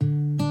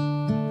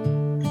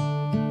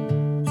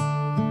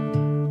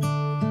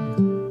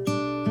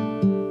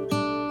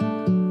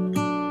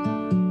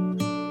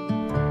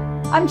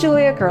I'm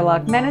Julia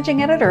Gerlach,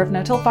 Managing Editor of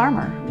No-Till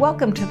Farmer.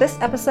 Welcome to this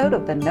episode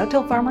of the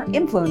No-Till Farmer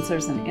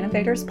Influencers and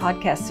Innovators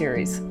podcast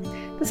series.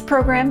 This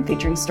program,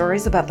 featuring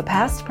stories about the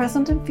past,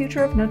 present, and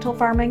future of no-till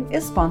farming,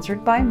 is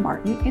sponsored by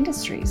Martin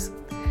Industries.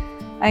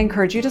 I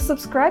encourage you to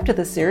subscribe to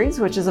this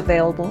series, which is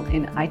available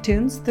in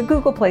iTunes, the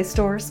Google Play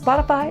Store,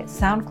 Spotify,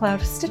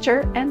 SoundCloud,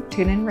 Stitcher, and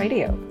TuneIn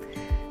Radio.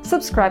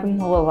 Subscribing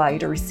will allow you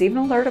to receive an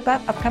alert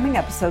about upcoming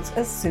episodes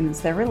as soon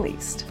as they're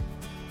released.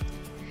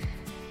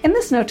 In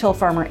this No-Till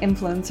Farmer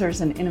Influencers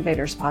and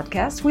Innovators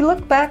podcast, we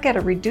look back at a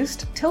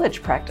reduced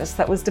tillage practice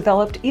that was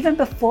developed even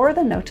before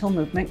the no-till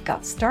movement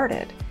got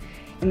started.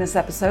 In this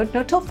episode,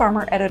 No-Till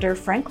Farmer editor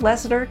Frank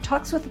Lessiter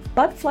talks with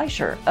Bud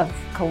Fleischer of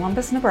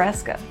Columbus,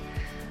 Nebraska.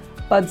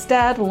 Bud's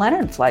dad,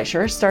 Leonard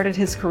Fleischer, started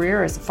his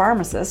career as a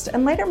pharmacist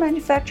and later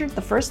manufactured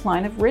the first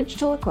line of ridge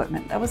till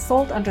equipment that was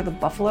sold under the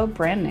Buffalo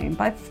brand name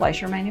by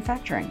Fleischer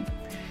Manufacturing.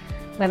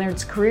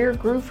 Leonard's career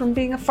grew from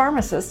being a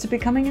pharmacist to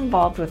becoming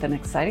involved with an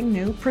exciting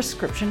new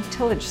prescription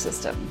tillage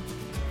system.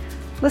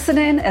 Listen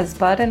in as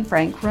Bud and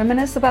Frank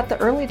reminisce about the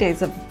early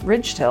days of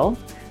ridge till,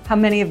 how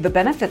many of the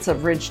benefits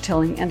of ridge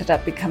tilling ended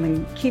up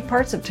becoming key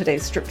parts of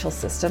today's strip till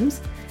systems,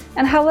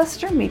 and how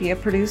Lessiter Media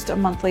produced a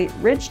monthly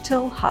Ridge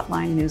Till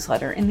Hotline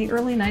newsletter in the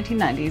early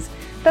 1990s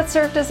that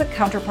served as a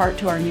counterpart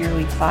to our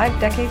nearly 5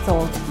 decades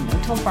old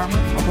No-Till Farmer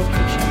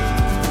publication.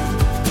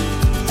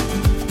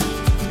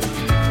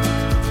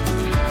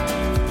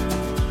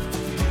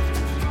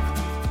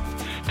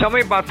 Tell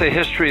me about the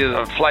history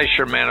of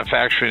Fleischer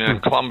Manufacturing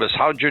in Columbus.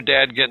 How did your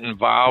dad get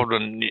involved,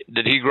 and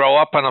did he grow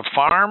up on a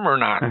farm or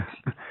not?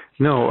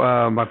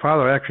 No, my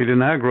father actually did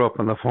not grow up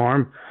on the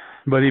farm,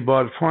 but he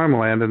bought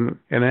farmland.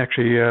 And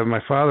actually, my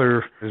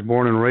father was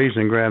born and raised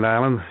in Grand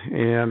Island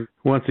and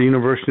went to the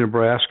University of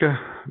Nebraska.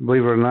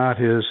 Believe it or not,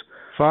 his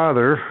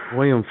father,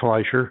 William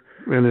Fleischer,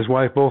 and his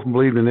wife both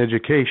believed in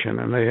education,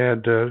 and they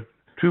had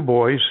 2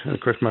 boys. And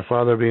of course, my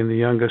father being the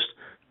youngest,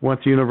 went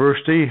to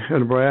University of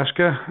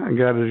Nebraska and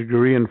got a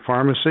degree in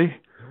pharmacy,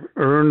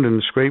 earned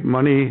and scraped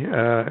money,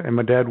 and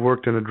my dad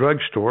worked in a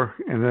drugstore,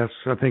 and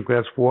I think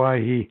that's why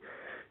he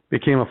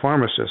became a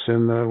pharmacist.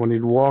 And when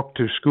he'd walk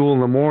to school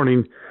in the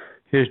morning,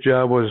 his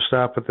job was to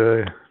stop at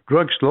the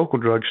local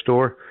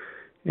drugstore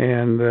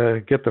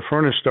and get the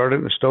furnace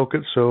started and stoke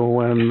it, so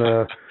when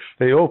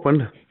they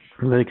opened,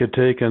 they could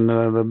take, and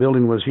the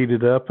building was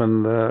heated up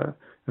and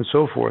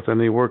so forth, and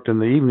he worked in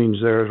the evenings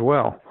there as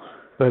well.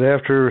 But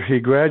after he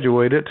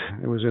graduated,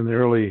 it was in the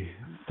early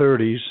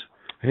 30s,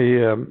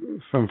 he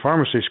from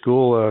pharmacy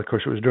school, of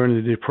course it was during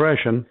the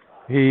Depression,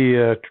 he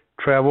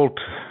traveled,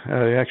 he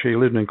actually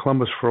lived in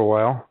Columbus for a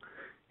while,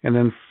 and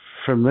then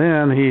from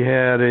then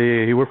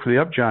he worked for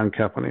the Upjohn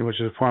Company, which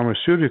is a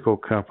pharmaceutical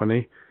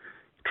company,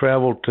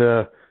 traveled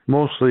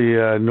mostly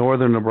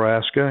northern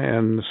Nebraska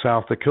and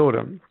South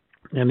Dakota,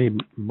 and he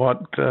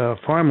bought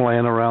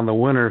farmland around the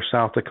Winter,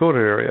 South Dakota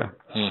area.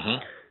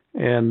 Mm-hmm.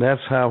 And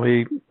that's how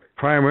he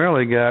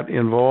primarily got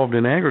involved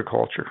in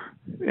agriculture.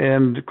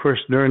 And of course,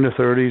 during the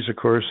 30s, of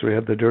course, we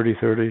had the dirty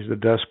 30s, the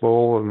Dust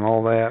Bowl and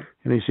all that.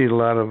 And he seen a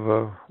lot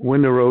of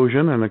wind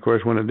erosion. And of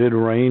course, when it did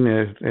rain,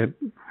 it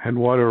had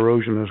water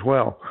erosion as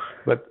well.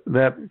 But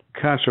that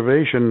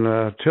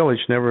conservation tillage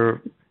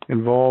never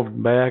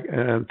involved back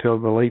until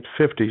the late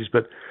 50s.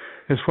 But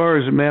as far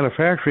as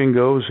manufacturing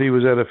goes, he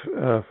was at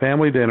a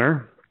family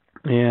dinner,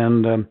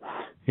 and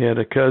he had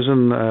a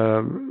cousin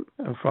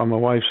on my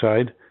wife's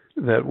side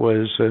that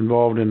was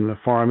involved in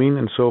farming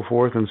and so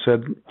forth, and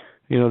said,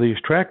 you know, these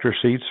tractor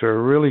seats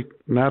are really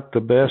not the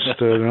best.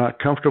 They're not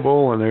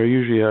comfortable, and they're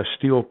usually a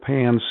steel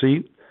pan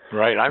seat.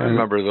 Right, I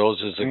remember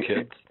those as a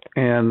kid.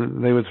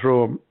 And they would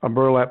throw a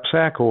burlap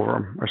sack over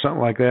them or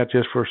something like that,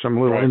 just for some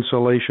little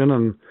insulation,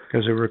 and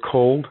because they were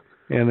cold.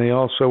 And they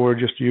also were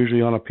just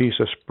usually on a piece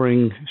of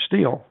spring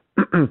steel.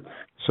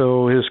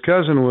 So his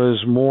cousin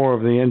was more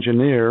of the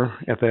engineer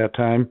at that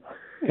time,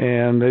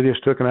 and they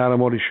just took an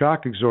automotive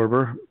shock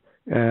absorber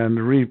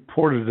and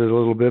reported it a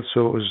little bit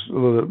so it was a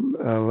little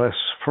bit less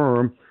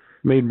firm,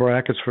 made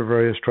brackets for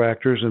various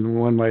tractors. And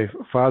when my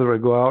father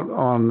would go out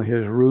on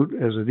his route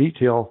as a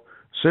detail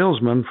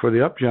salesman for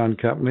the Upjohn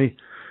Company,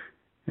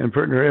 and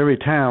pretty near every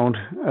town,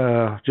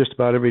 just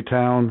about every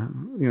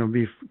town, you know,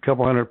 be a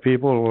couple hundred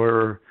people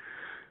or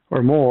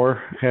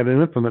more, had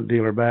an implement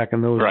dealer back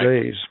in those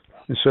days.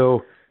 And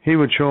so he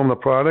would show them the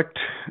product,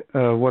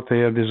 what they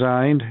had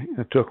designed,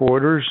 took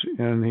orders,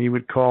 and he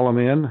would call them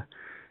in.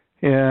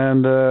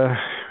 And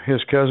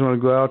his cousin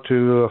would go out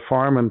to a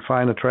farm and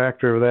find a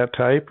tractor of that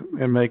type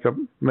and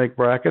make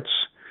brackets.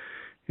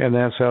 And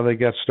that's how they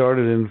got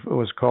started in what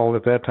was called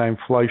at that time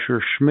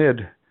Fleischer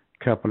Schmid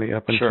Company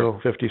up until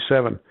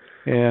 57.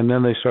 And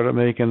then they started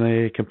making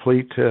a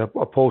complete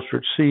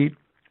upholstered seat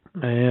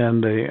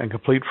and a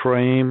complete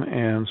frame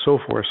and so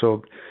forth.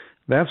 So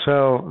that's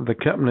how the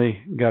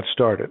company got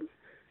started.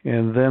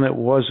 And then it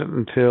wasn't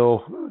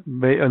until,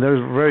 and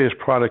there's various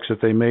products that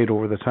they made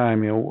over the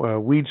time, you know,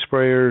 weed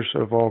sprayers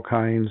of all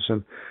kinds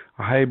and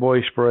a high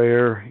boy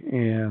sprayer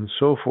and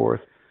so forth.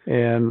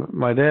 And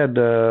my dad,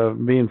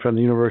 being from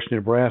the University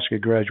of Nebraska,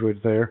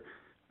 graduated there,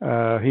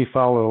 he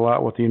followed a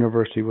lot what the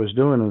university was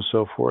doing and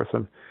so forth.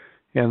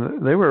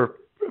 And they were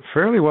a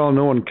fairly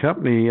well-known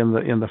company in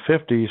the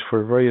 50s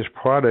for various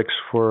products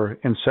for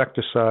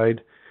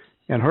insecticide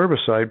and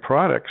herbicide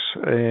products.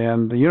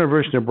 And the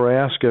University of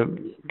Nebraska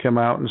came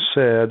out and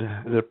said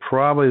that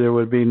probably there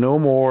would be no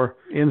more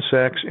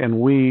insects and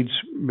weeds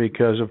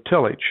because of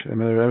tillage. I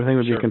mean, everything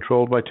would be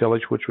controlled by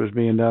tillage, which was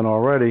being done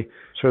already.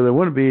 So there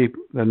wouldn't be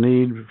the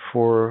need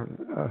for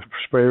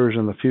sprayers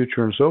in the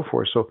future and so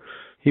forth. So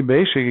he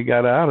basically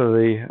got out of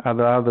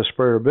the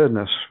sprayer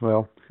business.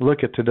 Well,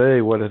 look at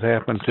today what had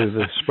happened to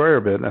the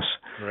sprayer business.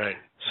 Right.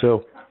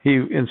 So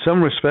in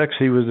some respects,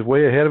 he was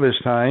way ahead of his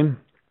time.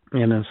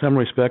 And in some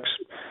respects,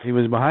 he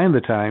was behind the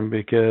time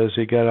because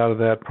he got out of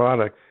that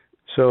product.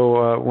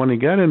 So when he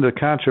got into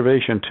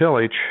conservation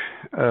tillage,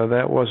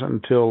 that wasn't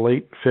until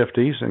late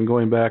 50s. And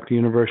going back to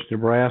University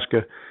of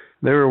Nebraska,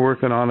 they were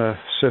working on a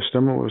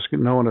system that was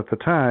known at the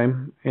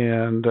time,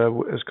 and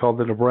it's called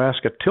the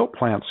Nebraska Tilt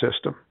Plant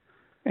System.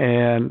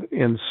 And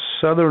in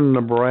southern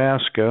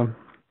Nebraska,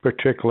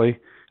 particularly,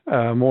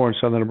 more in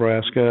southern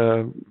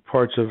Nebraska,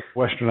 parts of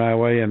western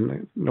Iowa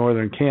and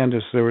northern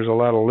Kansas, there was a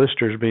lot of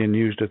listers being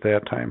used at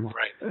that time.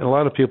 Right. A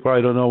lot of people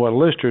probably don't know what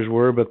listers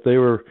were, but they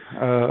were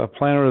a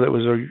planter that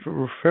was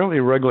fairly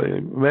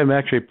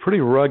actually pretty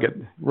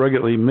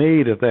ruggedly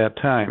made at that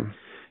time.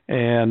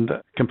 And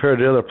compared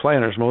to other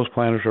planters, most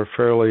planters are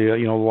fairly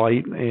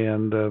light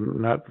and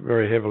not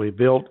very heavily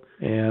built.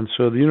 And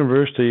so the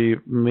university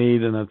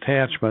made an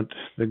attachment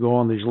to go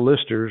on these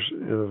listers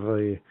of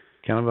a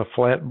kind of a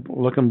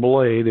flat-looking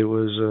blade. It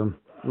was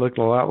looked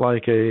a lot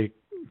like a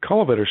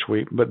cultivator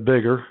sweep, but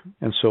bigger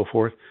and so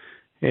forth.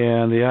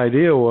 And the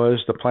idea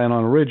was to plant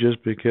on ridges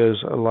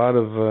because a lot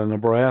of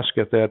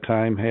Nebraska at that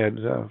time had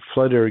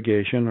flood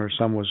irrigation, or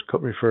some was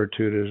referred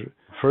to as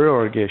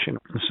furrow irrigation.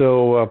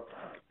 So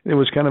it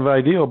was kind of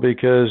ideal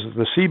because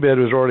the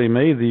seabed was already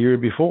made the year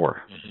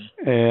before.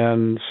 Mm-hmm.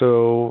 And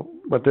so,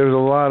 but there's a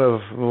lot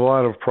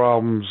of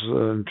problems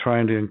in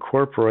trying to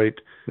incorporate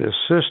this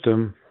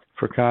system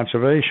for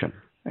conservation.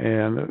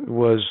 And it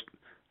was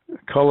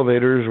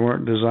cultivators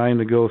weren't designed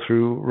to go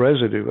through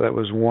residue. That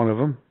was one of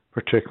them,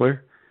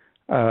 particular.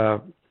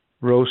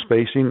 Row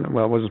spacing,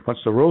 well, it wasn't much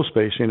the row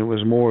spacing, it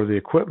was more of the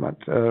equipment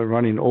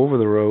running over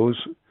the rows.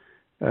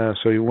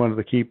 So you wanted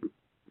to keep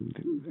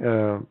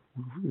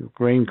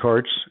grain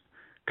carts,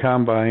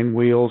 combine,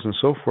 wheels, and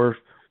so forth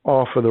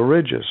off of the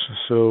ridges.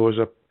 So it was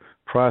a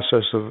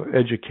process of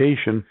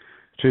education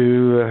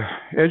to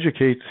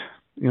educate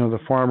the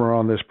farmer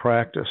on this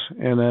practice.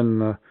 And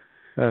then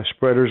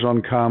spreaders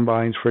on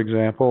combines, for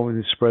example,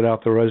 and spread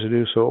out the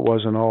residue so it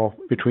wasn't all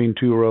between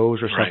two rows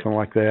or something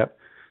like that.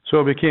 So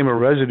it became a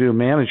residue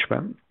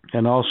management,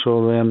 and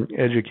also then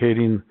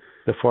educating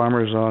the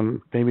farmers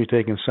on maybe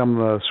taking some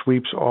of the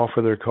sweeps off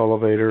of their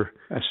cultivator,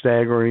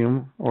 staggering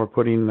them, or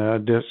putting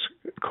disc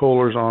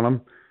coolers on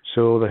them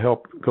so to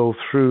help go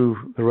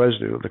through the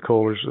residue, the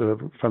coolers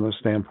from the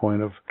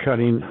standpoint of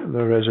cutting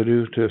the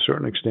residue to a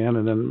certain extent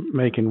and then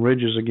making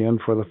ridges again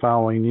for the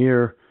following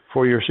year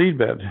for your seed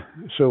bed.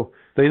 So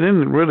they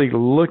didn't really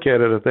look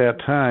at it at that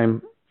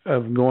time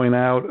of going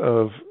out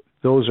of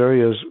those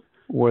areas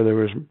where there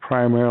was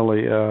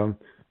primarily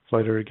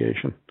flood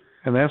irrigation.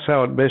 And that's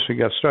how it basically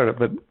got started.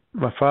 But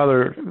my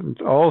father,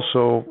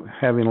 also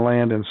having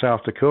land in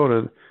South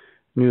Dakota,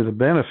 knew the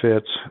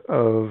benefits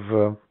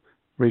of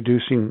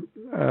reducing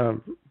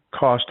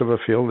cost of a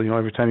field.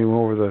 Every time you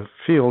went over the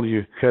field,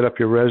 you cut up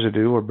your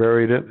residue or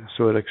buried it,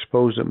 so it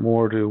exposed it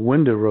more to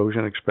wind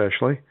erosion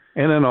especially,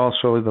 and then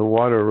also the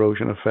water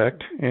erosion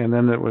effect. And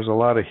then there was a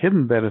lot of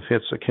hidden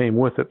benefits that came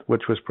with it,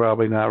 which was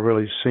probably not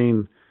really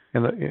seen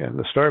in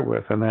the start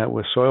with, and that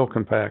was soil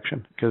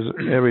compaction. Because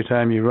every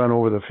time you run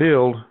over the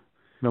field,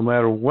 no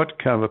matter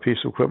what kind of a piece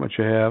of equipment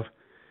you have,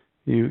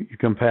 you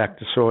compact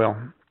the soil.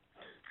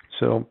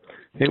 So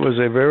it was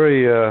a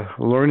very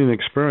learning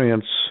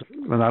experience,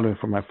 not only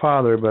for my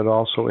father, but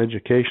also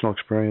educational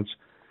experience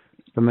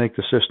to make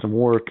the system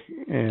work.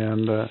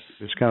 And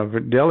it's kind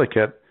of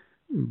delicate,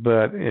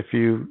 but if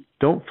you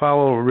don't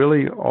follow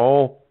really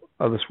all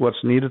of this,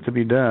 what's needed to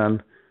be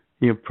done,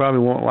 you probably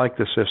won't like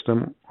the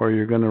system, or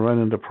you're going to run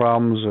into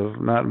problems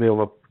of not being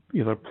able to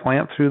either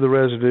plant through the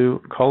residue,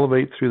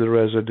 cultivate through the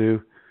residue,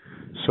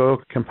 soil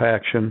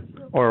compaction,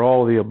 or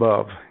all of the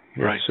above.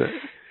 Right.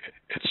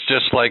 It's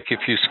just like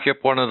if you skip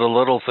one of the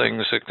little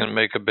things, it can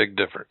make a big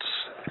difference.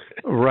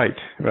 Right.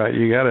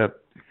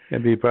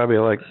 It'd be probably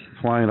like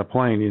flying a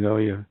plane,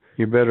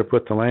 you better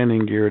put the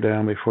landing gear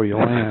down before you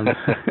land.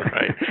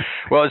 Right.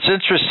 Well, it's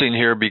interesting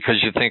here because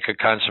you think of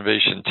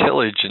conservation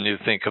tillage and you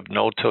think of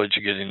no-tillage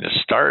getting the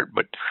start,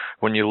 but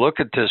when you look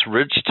at this,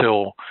 ridge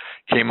till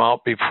came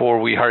out before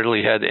we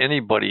hardly had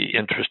anybody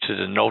interested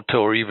in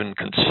no-till or even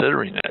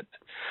considering it.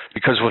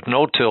 Because with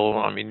no-till,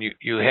 I mean,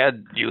 you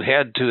had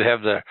to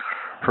have the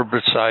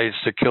herbicides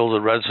to kill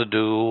the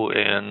residue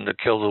and to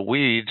kill the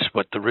weeds,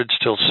 but the ridge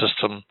till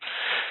system,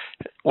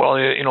 well,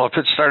 if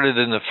it started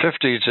in the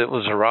 50s, it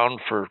was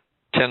around for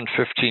 10,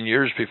 15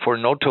 years before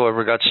no-till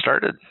ever got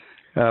started.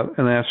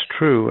 And that's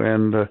true.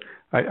 And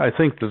I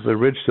think that the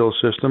ridge till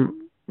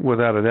system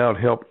without a doubt,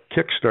 helped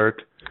kickstart.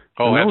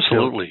 Oh,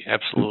 absolutely.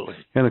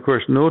 And of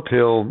course,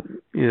 no-till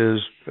is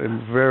a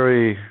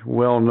very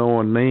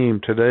well-known name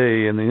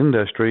today in the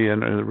industry,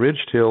 and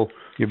ridge-till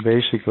you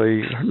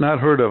basically not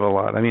heard of a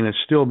lot. I mean, it's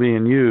still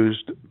being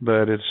used,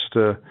 but it's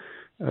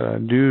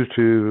due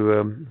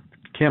to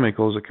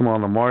chemicals that come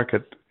on the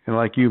market. And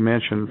like you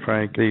mentioned,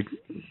 Frank, the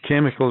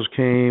chemicals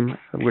came,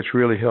 which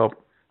really helped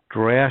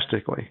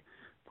drastically.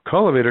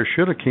 Cultivator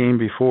should have came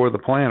before the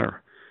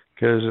planter,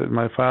 because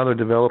my father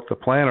developed the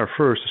planter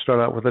first to start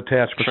out with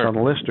attachments on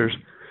the listers.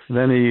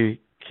 Then he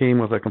came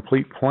with a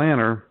complete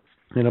planter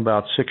in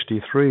about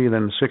 63.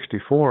 Then in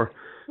 64,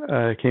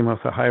 came with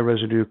a high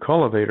residue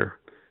cultivator.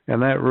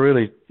 And that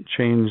really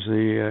changed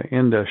the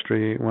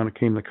industry when it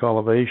came to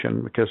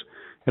cultivation, because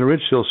in a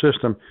ridge-till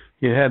system,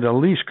 you had to at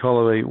least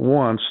cultivate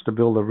once to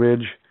build a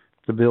ridge,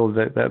 to build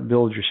that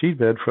builds your seed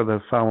bed for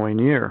the following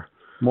year.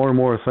 More and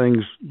more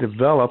things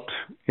developed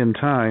in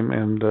time,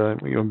 and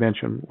we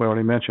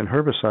already mentioned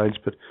herbicides,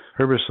 but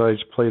herbicides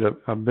played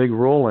a big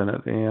role in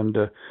it, and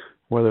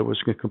whether it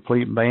was a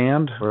complete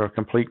ban or a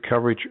complete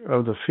coverage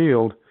of the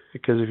field,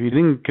 because if you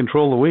didn't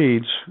control the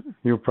weeds,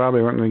 you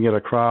probably weren't going to get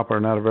a crop or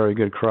not a very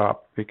good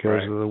crop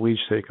because of the weeds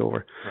take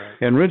over.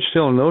 Right. And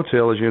ridge-till and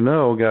no-till, as you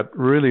know, got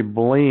really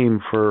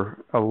blamed for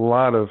a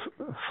lot of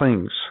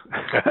things.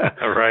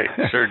 Right,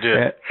 sure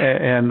did.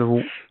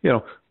 And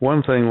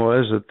one thing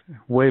was that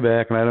way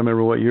back, and I don't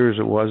remember what years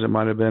it was, it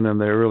might have been in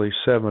the early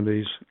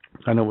 70s.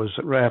 I know it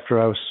was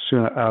after I was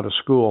soon out of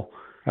school,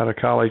 out of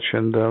college,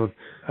 and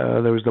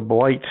there was the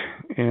blight,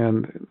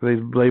 and they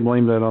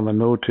blamed that on the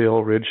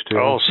no-till, ridge-till.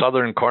 Oh,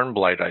 southern corn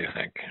blight, I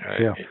think.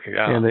 Right?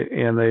 Yeah.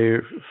 And they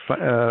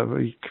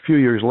a few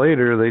years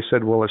later, they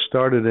said, well, it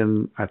started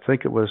in, I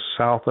think it was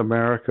South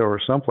America or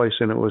someplace,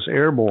 and it was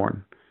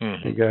airborne.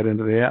 Mm-hmm. It got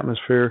into the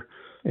atmosphere,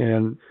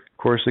 and of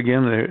course,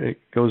 again, it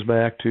goes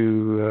back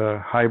to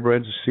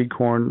hybrids. Seed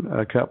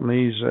corn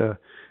companies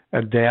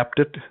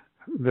adapted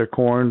their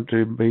corn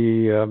to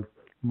be.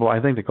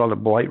 I think they called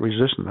it blight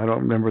resistant. I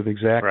don't remember the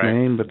exact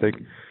name, but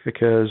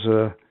because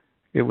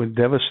it would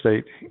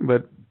devastate.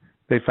 But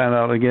they found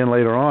out again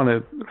later on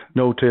that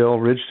no-till,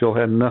 ridge-till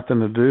had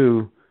nothing to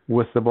do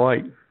with the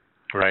blight.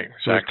 Right,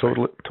 exactly.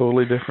 So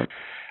totally different.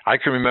 I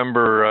can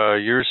remember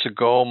years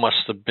ago,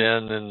 must have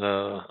been in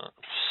the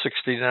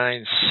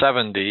 69,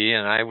 70,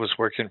 and I was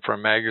working for a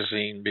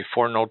magazine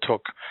before No-Till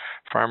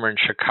Farmer in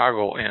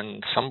Chicago,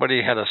 and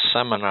somebody had a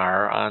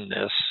seminar on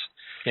this.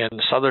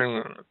 And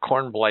southern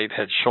corn blight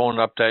had shown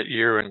up that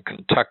year in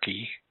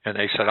Kentucky, and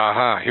they said,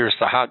 here's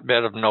the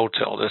hotbed of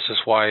no-till. This is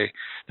why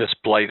this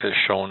blight has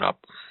shown up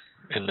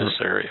in this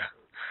area.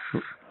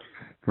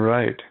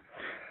 Right.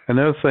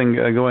 Another thing,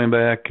 going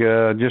back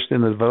just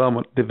in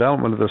the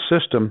development of the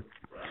system,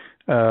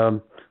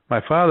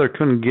 my father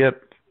couldn't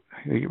get,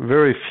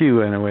 very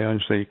few anyway, I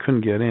wouldn't say he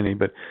couldn't get any,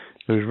 but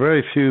there's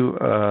very few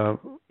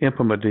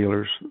implement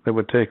dealers that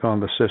would take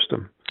on the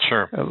system.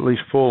 Sure. At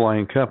least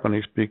full-line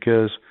companies,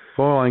 because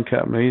full-line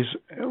companies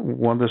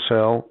want to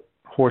sell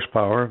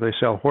horsepower. They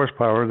sell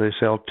horsepower. They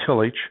sell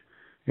tillage,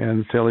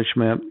 and tillage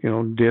meant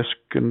disc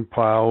and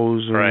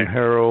plows and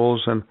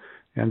harrows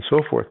and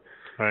so forth.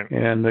 Right.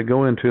 And they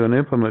go into an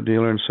implement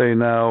dealer and say,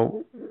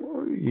 now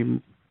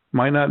you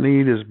might not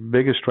need as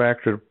big a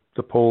tractor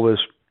to pull this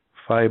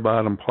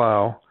 5-bottom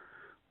plow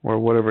or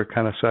whatever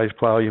kind of size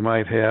plow you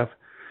might have,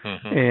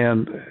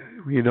 and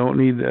you don't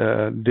need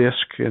a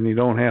disc, and you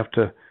don't have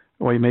to.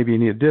 Well, maybe you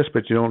need a disc,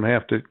 but you don't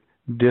have to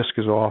disc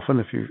as often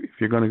if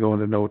you're going to go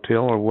into no-till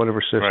or whatever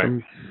system.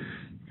 Right.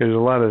 There's a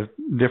lot of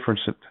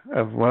difference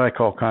of what I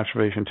call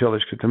conservation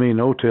tillage. Because to me,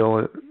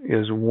 no-till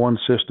is one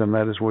system.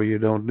 That is where you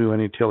don't do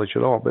any tillage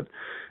at all. But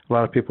a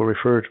lot of people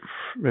refer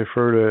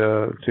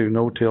to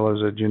no-till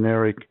as a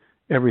generic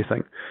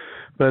everything.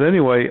 But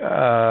anyway,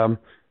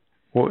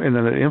 in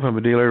an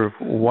implement dealer,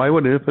 why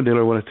would an implement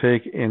dealer want to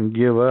take and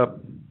give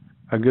up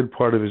a good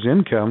part of his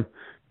income?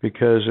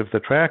 Because if the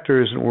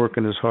tractor isn't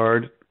working as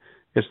hard,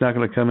 it's not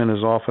going to come in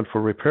as often for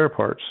repair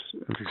parts.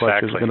 The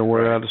clutch is going to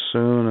wear out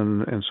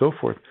soon and so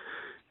forth.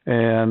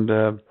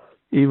 And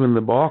even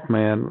the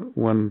balkman,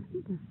 when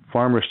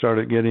farmers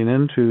started getting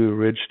into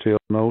ridge-till,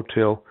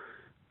 no-till,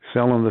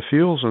 selling the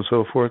fuels and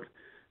so forth,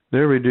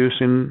 they're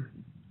reducing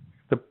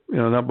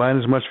not buying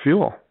as much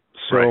fuel.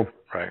 So,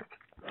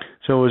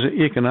 So it was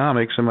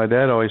economics, and my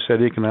dad always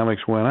said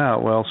economics went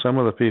out. Well, some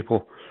of the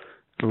people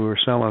who were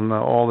selling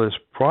all this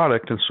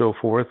product and so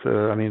forth,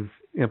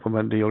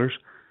 implement dealers,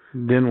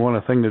 didn't want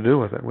a thing to do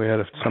with it. We had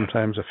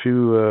sometimes a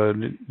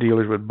few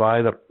dealers would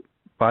buy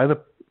the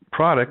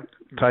product,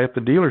 tie up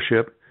the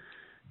dealership,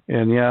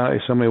 and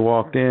if somebody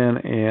walked in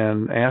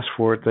and asked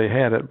for it, they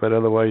had it, but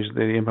otherwise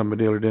the implement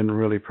dealer didn't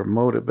really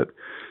promote it. But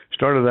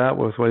started out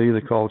with what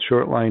either called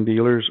short line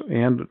dealers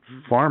and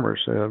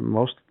farmers.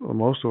 Most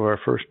of our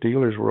first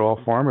dealers were all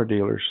farmer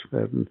dealers.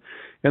 And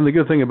the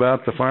good thing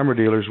about the farmer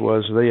dealers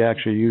was they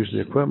actually used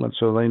the equipment,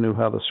 so they knew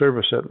how to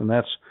service it, and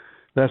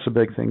that's a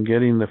big thing,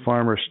 getting the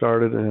farmers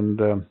started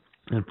and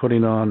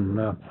putting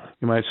on,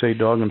 you might say,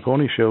 dog and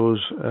pony shows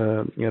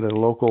at a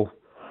local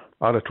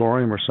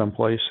auditorium or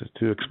someplace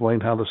to explain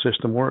how the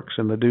system works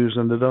and the do's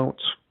and the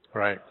don'ts.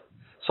 Right.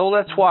 So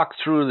let's walk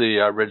through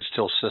the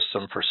ridge-till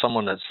system for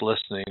someone that's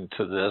listening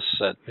to this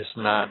that is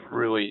not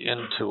really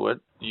into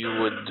it. You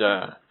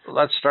would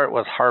let's start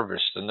with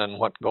harvest and then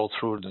go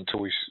through it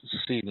until we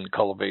seed and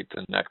cultivate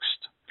the next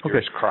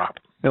year's crop.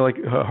 Like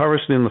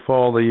harvesting in the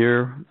fall of the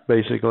year,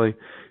 basically.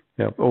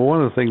 Yeah. Well,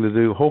 one of the things to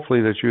do,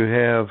 hopefully, that you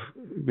have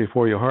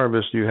before you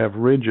harvest, you have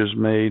ridges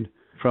made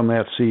from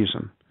that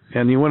season,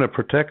 and you want to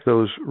protect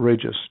those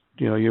ridges.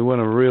 You want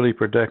to really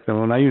protect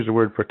them. When I use the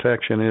word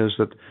protection, is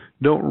that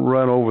don't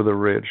run over the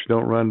ridge.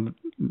 Don't run,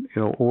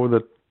 over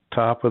the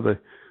top of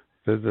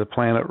the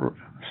plant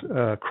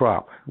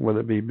crop, whether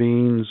it be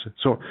beans.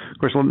 So, of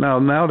course,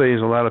 nowadays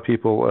a lot of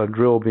people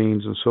drill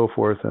beans and so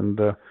forth,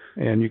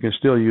 and you can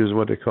still use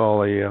what they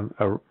call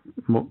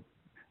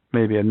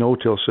maybe a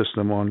no-till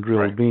system on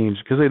drilled beans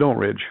because they don't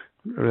ridge.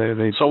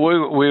 So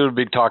we would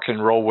be talking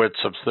row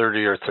widths of 30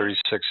 or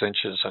 36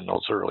 inches in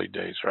those early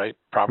days, right?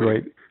 Probably.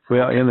 Right.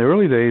 Well, in the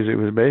early days, it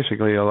was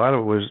basically a lot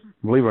of it was,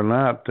 believe it or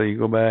not, you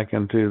go back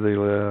into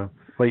the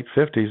late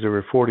 50s, there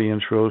were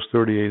 40-inch rows,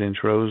 38-inch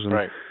rows,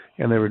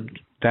 and they were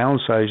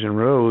downsizing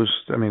rows,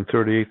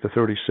 38 to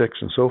 36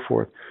 and so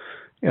forth.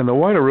 And the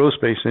wider row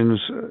spacings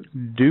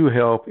do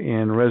help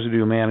in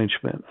residue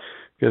management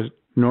because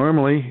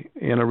normally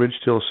in a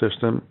ridge-till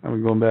system,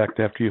 I'm going back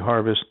to after you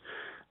harvest,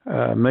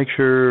 make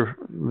sure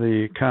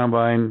the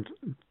combine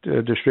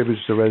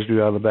distributes the residue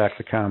out of the back of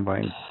the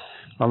combine,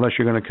 unless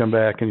you're going to come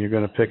back and you're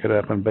going to pick it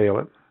up and bale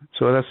it.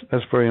 So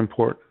that's very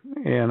important.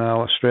 And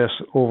I'll stress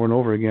over and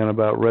over again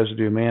about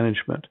residue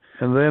management.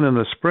 And then in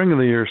the spring of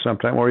the year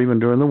sometime, or even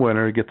during the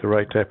winter, to get the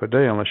right type of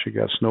day, unless you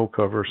got snow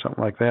cover or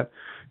something like that,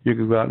 you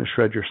can go out and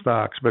shred your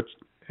stalks. But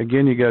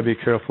again, you got to be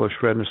careful of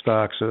shredding the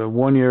stalks.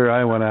 One year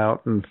I went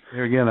out, and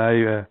here again,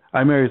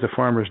 I married the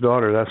farmer's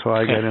daughter. That's how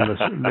I got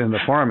into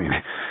farming.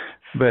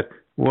 But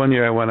one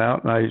year I went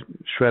out and I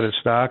shredded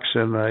stalks,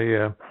 and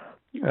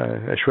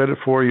I shredded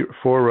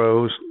four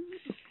rows,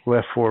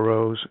 left 4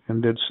 rows,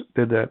 and did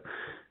that.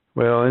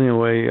 Well,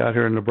 anyway, out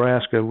here in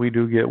Nebraska, we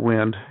do get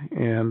wind,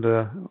 and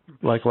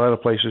like a lot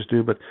of places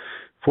do, but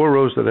 4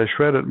 rows that I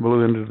shredded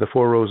blew into the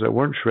 4 rows that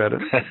weren't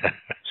shredded.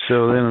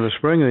 So then in the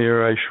spring of the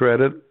year, I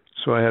shredded,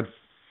 so I had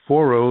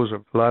 4 rows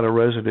of a lot of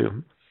residue.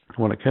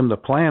 When it came to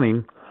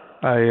planting,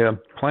 I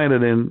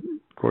planted in,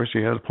 of course,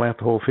 you had to plant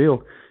the whole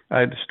field.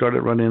 I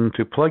started running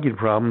into plugging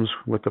problems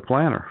with the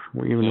planter,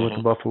 even with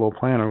the Buffalo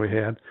planter we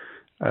had.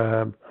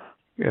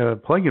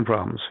 Plugging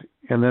problems.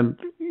 And then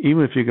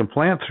even if you can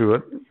plant through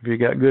it, if you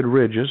got good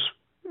ridges,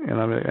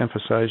 and I'm going to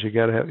emphasize you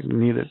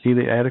need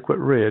an adequate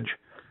ridge,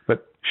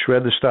 but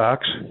shred the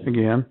stalks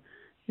again.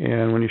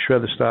 And when you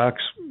shred the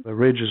stalks, the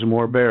ridge is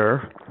more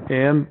bare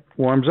and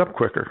warms up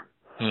quicker.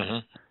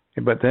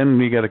 Mm-hmm. But then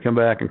you got to come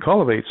back and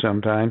cultivate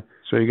sometime,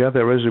 so you got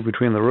that residue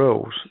between the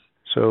rows.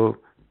 So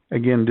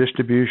again,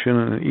 distribution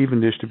and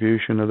even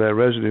distribution of that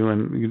residue,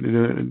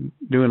 and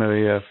doing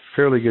a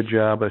fairly good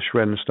job of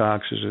shredding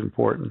stalks is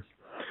important.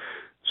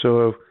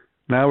 So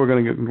now we're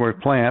going to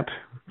plant.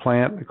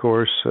 Plant, of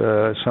course,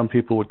 some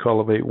people would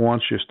cultivate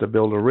once just to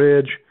build a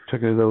ridge,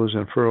 particularly those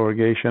in furrow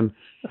irrigation.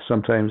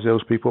 Sometimes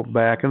those people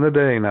back in the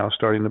day, now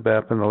starting to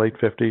back in the late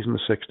 50s and the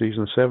 60s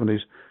and 70s,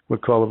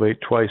 would cultivate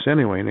twice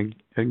anyway. And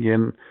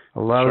again, a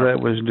lot of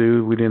that was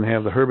due, we didn't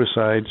have the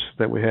herbicides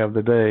that we have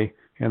today,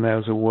 and that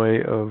was a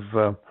way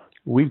of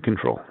weed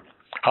control.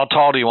 How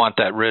tall do you want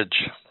that ridge?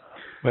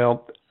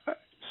 Well,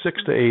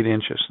 6 to 8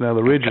 inches. Now,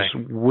 the ridges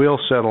will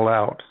settle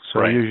out,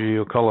 so usually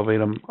you'll cultivate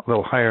them a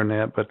little higher than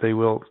that, but they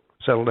will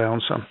settle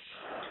down some.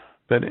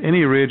 But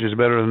any ridge is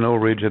better than no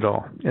ridge at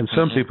all. And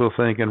some people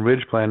think in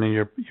ridge planting,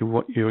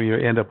 you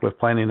end up with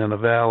planting in a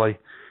valley.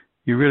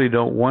 You really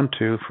don't want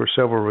to for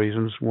several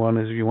reasons. One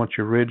is you want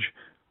your ridge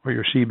or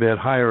your seedbed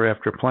higher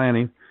after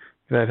planting.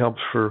 That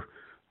helps for,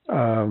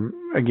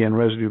 again,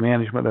 residue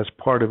management. That's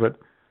part of it.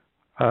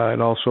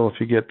 And also if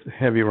you get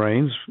heavy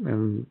rains,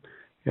 and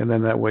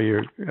then that way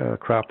your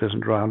crop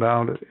doesn't drown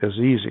out as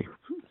easy.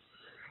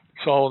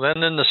 So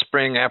then in the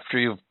spring after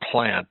you've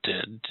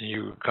planted,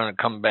 you're going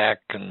to come back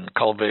and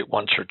cultivate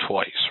once or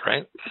twice,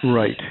 right?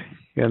 Right.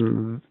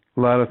 And a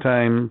lot of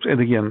times, and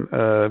again,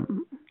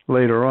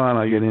 later on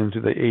I get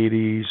into the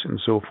 80s and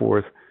so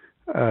forth,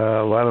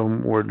 a lot of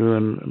them were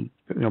doing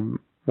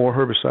more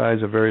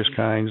herbicides of various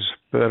kinds,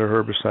 better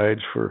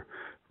herbicides for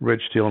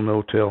ridge-till,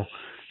 no-till.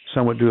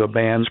 Some would do a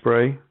band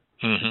spray,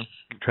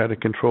 try to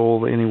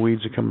control any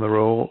weeds that come in the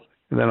row.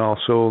 And then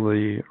also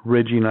the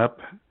ridging up,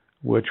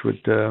 which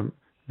would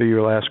be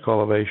your last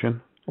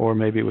cultivation, or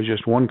maybe it was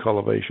just one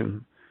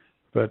cultivation.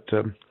 But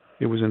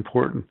it was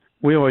important.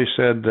 We always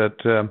said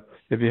that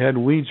if you had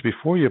weeds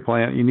before you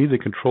plant, you need to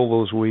control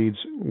those weeds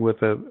with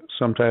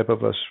some type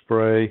of a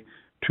spray.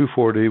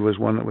 2,4-D was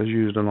one that was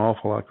used an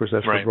awful lot. Of course,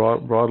 that's for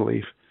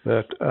broadleaf.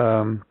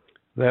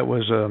 That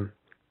was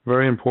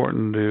very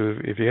important to,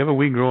 if you have a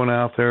weed growing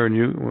out there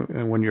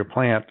and when you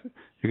plant,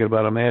 you can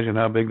about imagine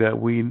how big that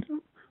weed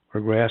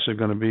or grass is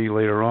going to be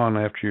later on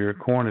after your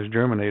corn is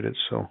germinated.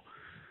 So,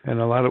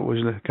 and a lot of it was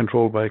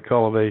controlled by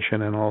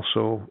cultivation and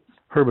also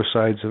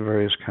herbicides of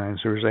various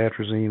kinds. There was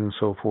atrazine and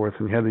so forth,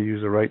 and you had to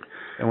use the right.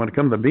 And when it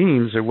comes to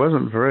beans, there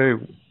wasn't very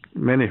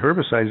many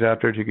herbicides out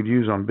there that you could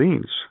use on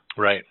beans.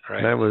 Right.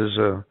 That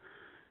was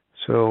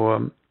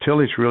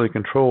tillage really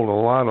controlled a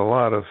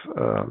lot of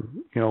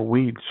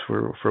weeds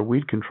for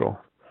weed control.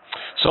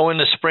 So in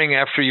the spring,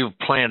 after you've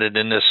planted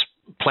and this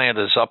plant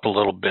is up a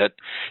little bit,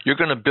 you're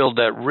going to build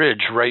that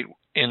ridge right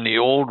in the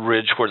old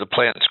ridge where the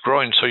plant's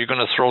growing. So you're going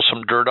to throw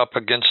some dirt up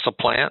against the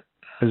plant?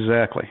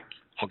 Exactly.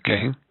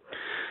 Okay.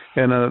 Mm-hmm.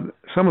 And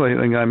some of the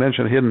things I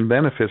mentioned, hidden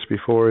benefits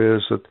before,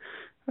 is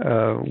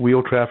that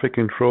wheel traffic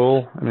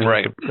control. I mean,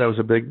 right. That was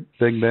a big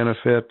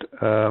benefit.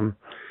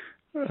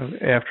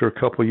 After a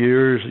couple of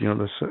years,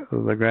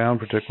 the ground,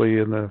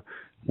 particularly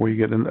where you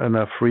get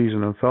enough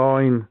freezing and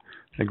thawing,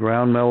 the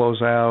ground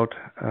mellows out.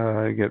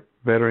 You get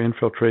better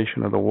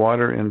infiltration of the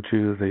water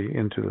into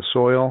the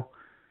soil,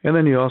 and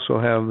then you also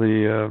have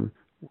the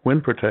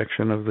wind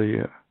protection of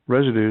the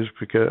residues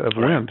because of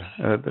wind.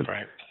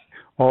 Right.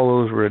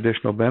 All those were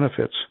additional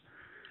benefits.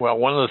 Well,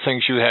 one of the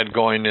things you had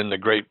going in the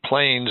Great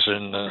Plains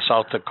in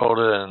South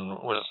Dakota and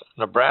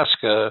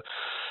Nebraska,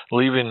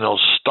 leaving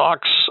those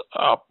stalks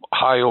up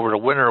high over the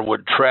winter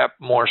would trap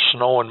more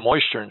snow and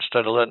moisture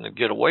instead of letting it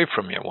get away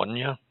from you, wouldn't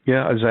you?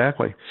 Yeah,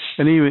 exactly.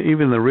 And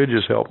even the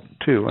ridges help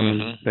too. I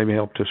mean, they may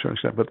help to a certain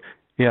extent, but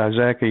yeah,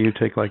 exactly. You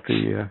take like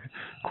the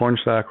corn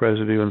stalk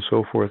residue and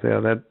so forth. Yeah,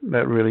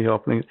 that really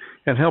helped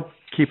and help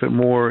keep it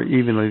more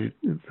evenly,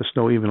 the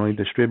snow evenly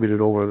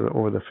distributed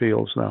over the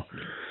fields. Now,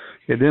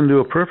 it didn't do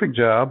a perfect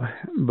job,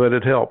 but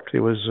it helped. It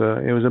was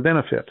a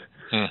benefit.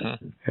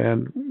 Mm-hmm.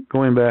 And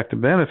going back to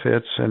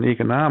benefits and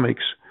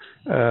economics,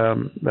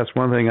 that's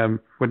one thing I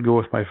would go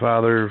with my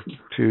father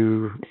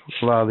to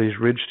a lot of these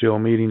ridge till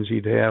meetings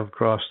he'd have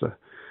across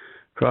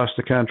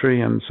the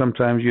country, and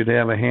sometimes you'd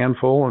have a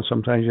handful, and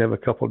sometimes you have a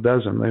couple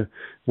dozen.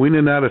 We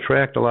did not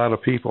attract a lot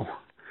of people,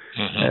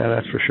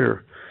 that's for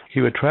sure.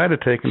 He would try to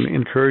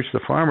encourage the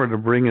farmer to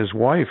bring his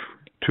wife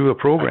to a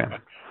program.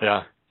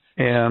 Yeah.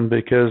 And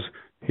because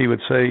he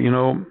would say,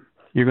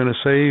 you're going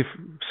to save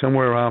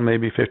somewhere around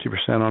maybe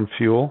 50% on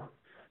fuel.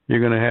 You're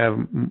going to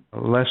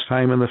have less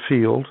time in the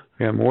field.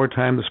 You have more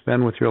time to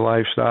spend with your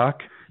livestock,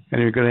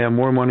 and you're going to have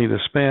more money to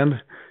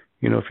spend.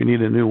 If you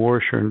need a new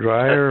washer and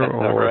dryer,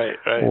 or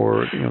right.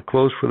 or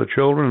clothes for the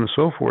children and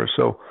so forth.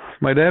 So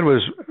my dad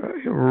was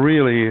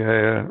really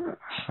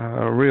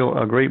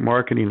a great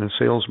marketing and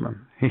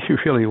salesman. He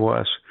really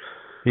was.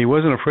 He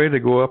wasn't afraid to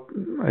go up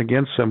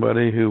against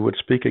somebody who would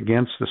speak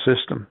against the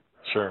system.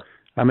 Sure.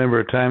 I remember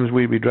at times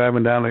we'd be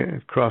driving down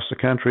across the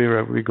country,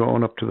 or we'd be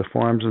going up to the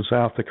farms in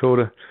South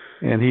Dakota,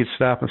 and he'd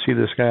stop and see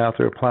this guy out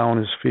there plowing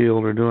his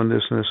field or doing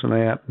this and this and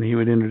that, and he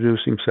would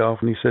introduce himself,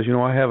 and he says,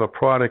 I have a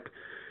product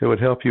that would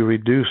help you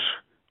reduce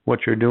what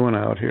you're doing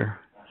out here.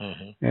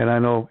 Mm-hmm. And I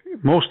know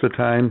most of the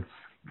time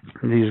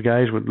these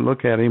guys would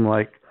look at him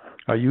like,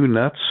 are you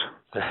nuts?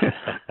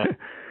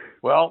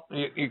 Well,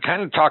 you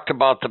kind of talked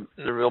about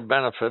the real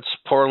benefits.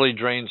 Poorly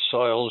drained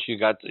soils,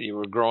 you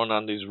were growing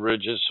on these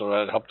ridges, so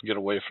that helped get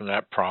away from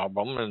that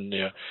problem. And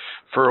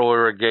furrow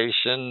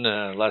irrigation,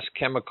 less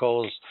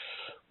chemicals.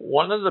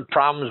 One of the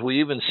problems we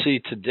even see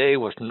today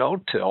with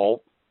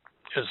no-till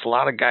is a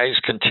lot of guys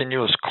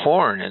continuous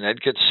corn, and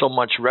that gets so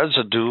much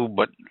residue.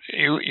 But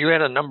you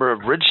had a number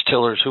of ridge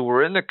tillers who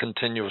were in the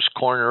continuous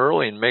corn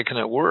early and making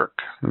it work.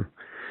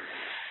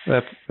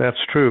 That's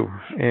true.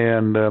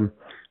 And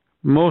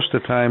most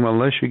of the time,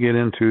 unless you get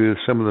into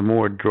some of the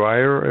more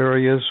drier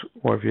areas,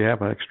 or if you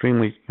have an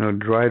extremely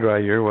dry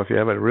year, or if you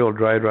have a real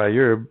dry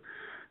year,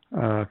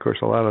 of course,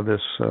 a lot of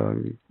this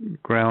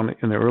ground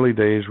in the early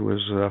days was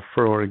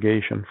furrow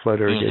irrigation, flood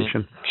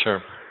irrigation. Mm-hmm.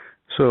 Sure.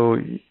 So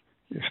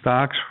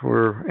stocks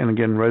were, and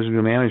again,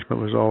 residue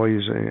management was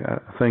always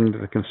a thing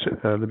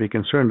to be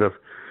concerned of.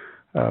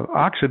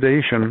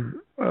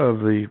 Oxidation of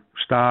the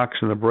stocks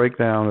and the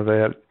breakdown of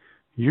that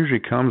usually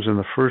comes in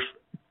the first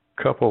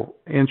couple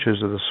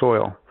inches of the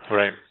soil.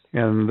 Right.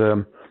 And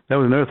that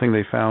was another thing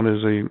they found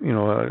is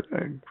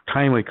a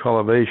timely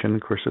cultivation.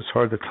 Of course, it's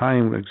hard to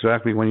time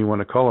exactly when you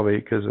want to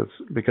cultivate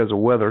because of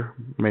weather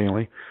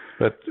mainly.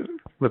 But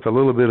with a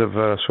little bit of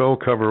soil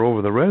cover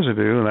over the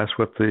residue, and that's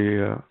what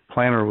the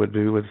planter would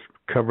do, would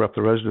cover up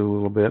the residue a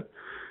little bit,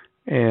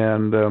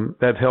 and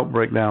that helped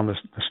break down the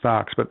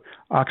stalks. But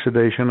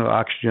oxidation of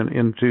oxygen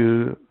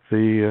into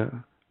the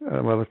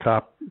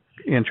top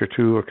inch or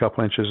two or a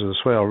couple inches of the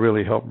soil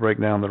really helped break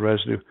down the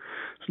residue.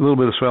 So a little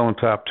bit of soil on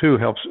top too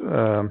helps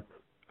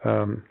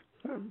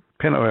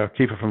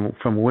keep it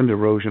from wind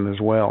erosion as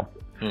well.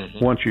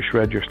 Mm-hmm. Once you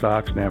shred your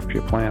stalks and after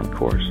you plant, of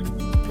course.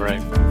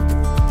 Right.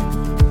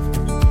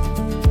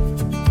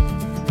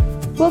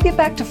 We'll get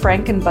back to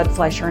Frank and Bud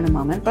Fleischer in a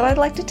moment, but I'd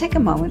like to take a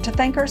moment to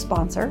thank our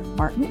sponsor,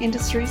 Martin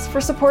Industries, for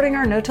supporting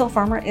our No-Till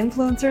Farmer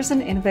Influencers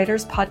and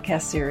Innovators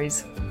podcast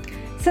series.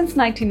 Since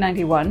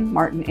 1991,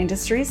 Martin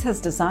Industries has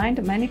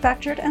designed,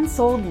 manufactured, and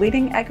sold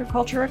leading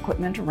agriculture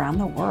equipment around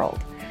the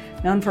world.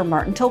 Known for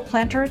Martin-Till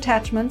planter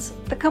attachments,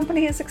 the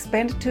company has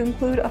expanded to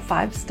include a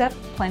 5-step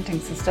planting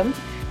system,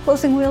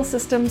 closing wheel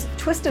systems,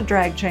 twisted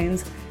drag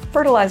chains,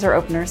 fertilizer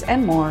openers,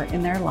 and more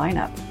in their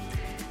lineup.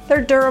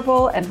 Their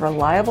durable and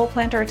reliable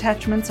planter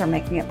attachments are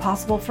making it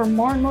possible for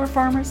more and more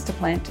farmers to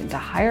plant into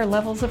higher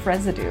levels of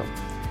residue.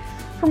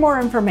 For more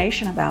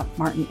information about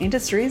Martin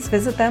Industries,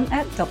 visit them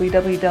at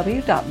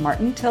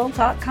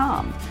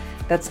www.martintill.com.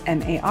 That's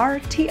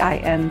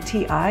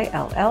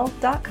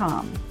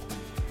MARTINTILL.com.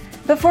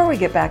 Before we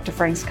get back to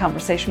Frank's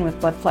conversation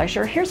with Bud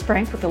Fleischer, here's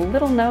Frank with a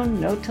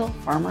little-known no-till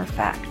farmer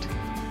fact.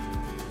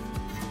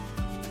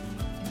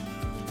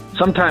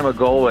 Some time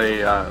ago,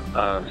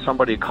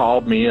 somebody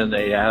called me and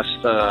they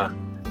asked,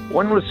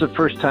 when was the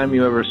first time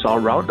you ever saw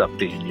Roundup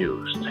being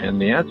used?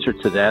 And the answer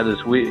to that is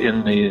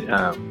in the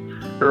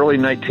early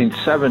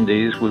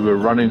 1970s, we were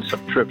running some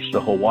trips to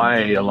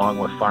Hawaii along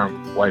with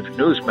Farm Wife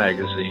News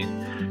magazine,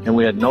 and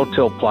we had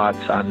no-till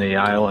plots on the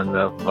island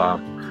of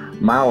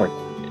Maui.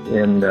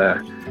 And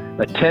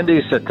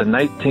attendees at the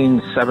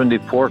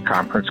 1974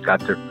 conference got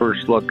their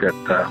first look at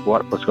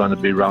what was going to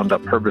be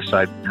Roundup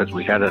herbicide because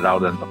we had it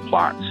out in the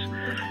plots.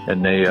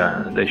 And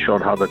they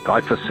showed how the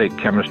glyphosate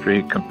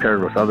chemistry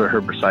compared with other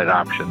herbicide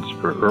options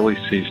for early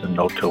season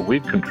no-till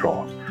weed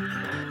control.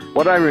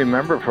 What I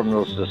remember from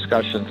those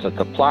discussions at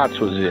the plots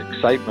was the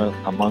excitement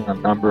among a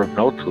number of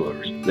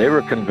no-tillers. They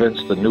were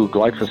convinced the new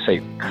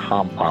glyphosate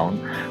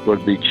compound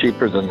would be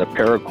cheaper than the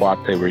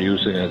paraquat they were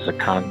using as a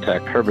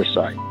contact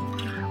herbicide.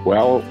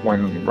 Well,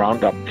 when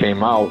Roundup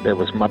came out, it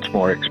was much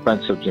more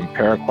expensive than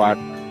paraquat,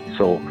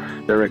 so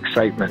their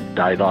excitement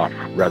died off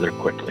rather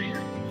quickly.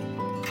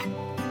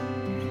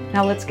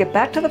 Now let's get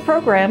back to the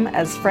program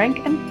as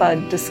Frank and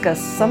Bud discuss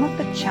some of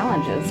the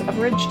challenges of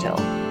ridge-till.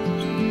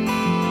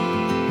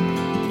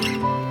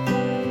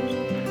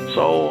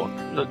 So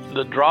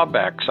the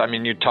drawbacks, I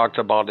mean, you talked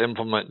about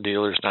implement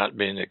dealers not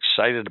being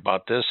excited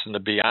about this, and to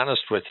be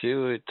honest with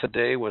you,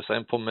 today with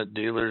implement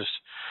dealers,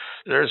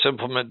 there's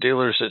implement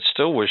dealers that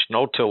still wish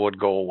no-till would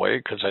go away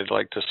because they'd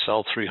like to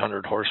sell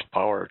 300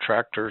 horsepower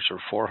tractors or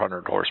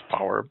 400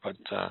 horsepower. But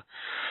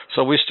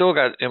so we still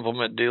got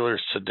implement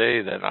dealers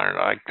today that aren't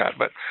like that.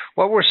 But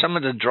what were some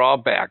of the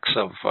drawbacks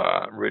of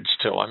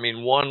ridge-till? I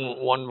mean,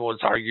 one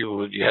would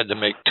argue you had to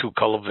make two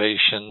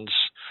cultivations.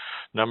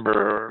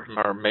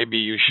 Or maybe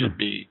you should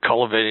be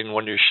cultivating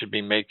when you should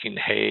be making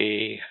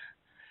hay,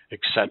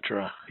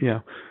 etc.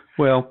 Yeah,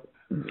 well,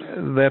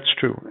 that's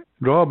true.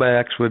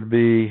 Drawbacks would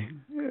be,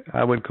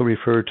 I would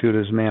refer to it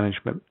as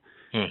management.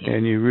 Mm-hmm.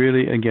 And you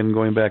really, again,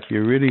 going back,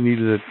 you really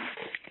needed to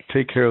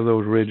take care of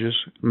those ridges,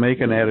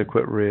 make an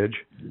adequate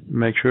ridge,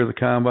 make sure the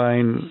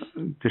combine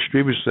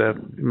distributes that,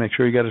 make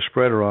sure you got a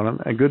spreader on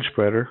it, a good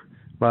spreader.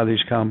 A lot of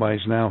these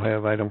combines now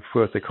have, I don't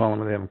know what they call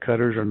them, they have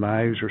cutters or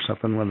knives or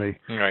something when they...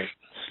 Right.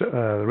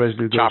 The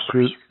residue goes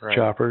through,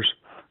 choppers,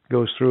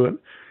 goes through it,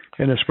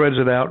 and it spreads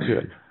it out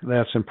good.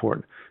 That's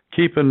important.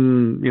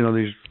 Keeping,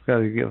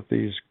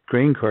 these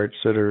grain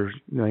carts that are,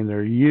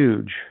 they're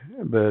huge,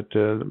 but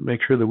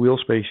make sure the wheel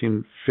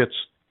spacing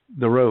fits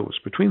the rows,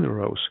 between the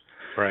rows.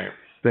 Right.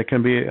 That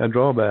can be a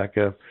drawback.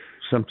 If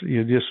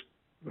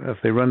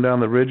they run down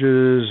the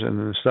ridges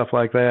and stuff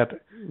like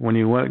that, when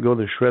you want to go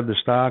to shred the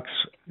stalks,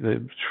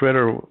 the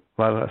shredder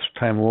a lot of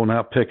time will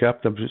not pick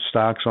up the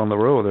stalks on the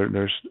row.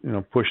 They're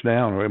pushed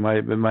down, or it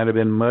might have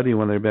been muddy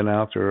when they've been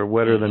out there, or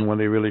wetter than when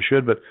they really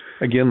should. But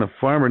again, the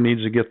farmer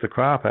needs to get the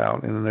crop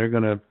out, and they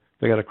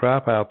got a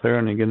crop out there,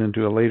 and they get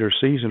into a later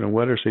season, a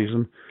wetter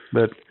season.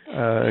 But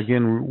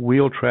again,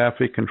 wheel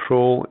traffic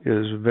control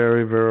is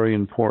very, very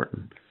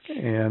important,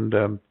 and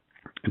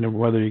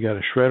whether you got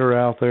a shredder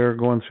out there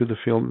going through the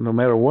field, no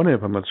matter what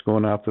implement's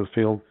going out to the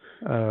field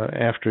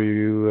after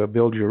you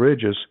build your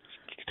ridges,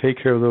 take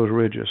care of those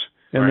ridges.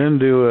 And then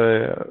do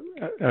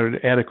an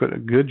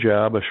adequate, good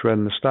job of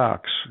shredding the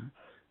stalks.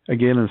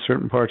 Again, in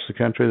certain parts of the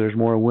country, there's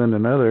more wind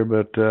than other,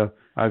 but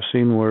I've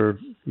seen where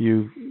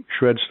you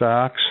shred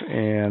stalks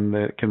and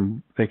they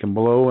can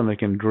blow and they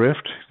can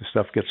drift. The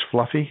stuff gets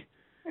fluffy,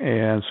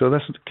 and so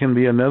that can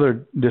be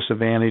another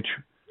disadvantage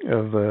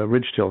of a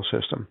ridge-till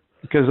system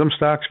because them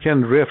stalks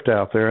can drift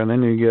out there, and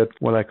then you get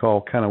what I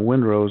call kind of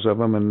windrows of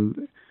them,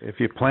 and if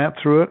you plant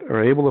through it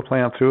or able to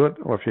plant through it,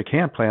 or if you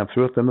can't plant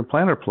through it, then the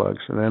planter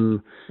plugs. And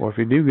then, or if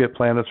you do get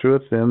planted through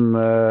it, then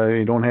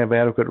you don't have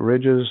adequate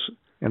ridges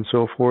and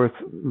so forth,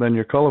 then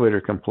your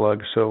cultivator can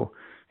plug. So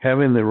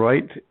having the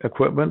right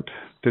equipment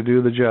to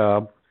do the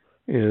job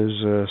is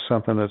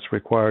something that's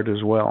required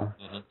as well.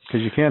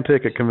 Because you can't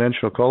take a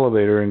conventional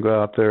cultivator and go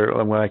out there,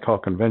 what I call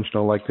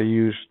conventional, like they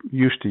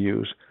used to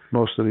use.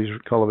 Most of these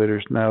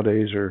cultivators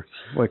nowadays are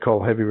what I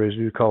call heavy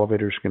residue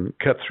cultivators, can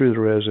cut through the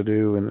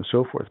residue and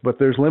so forth. But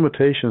there's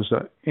limitations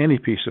to any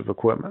piece of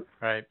equipment.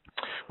 Right.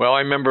 Well, I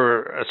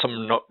remember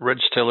some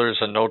ridge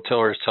tillers and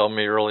no-tillers telling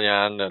me early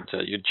on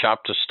that you'd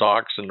chop the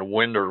stalks and the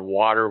wind or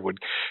water would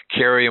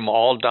carry them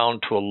all down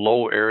to a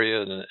low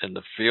area in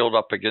the field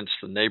up against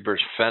the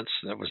neighbor's fence,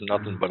 and it was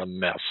nothing but a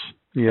mess.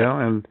 Yeah,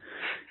 and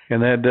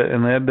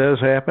that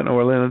does happen,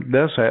 or then it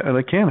does happen, and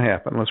it can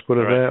happen. Let's put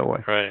it that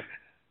way. Right.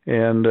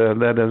 And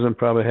that doesn't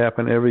probably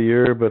happen every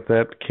year, but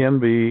that can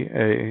be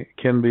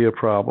a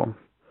problem.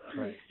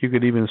 Right. You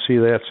could even see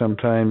that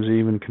sometimes,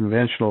 even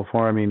conventional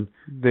farming,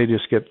 they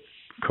just get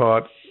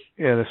caught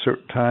at a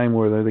certain time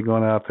where they're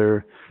going out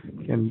there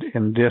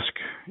and disc,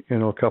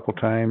 a couple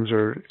times,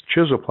 or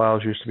chisel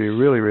plows used to be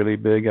really, really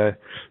big.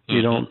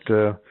 You don't,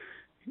 at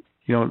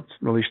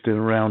least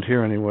around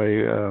here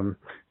anyway,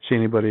 see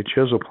anybody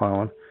chisel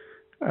plowing,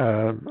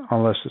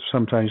 unless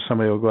sometimes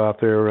somebody will go out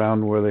there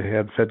around where they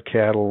had fed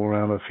cattle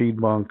around a feed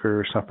bunker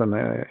or something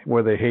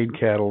where they hayed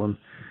cattle, and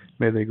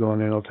maybe they go in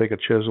there and they'll take a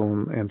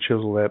chisel and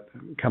chisel that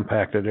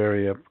compacted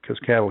area, because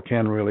cattle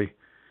can really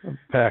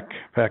pack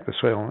the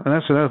soil. And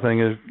that's another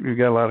thing, is you've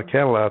got a lot of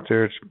cattle out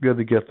there. It's good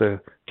to get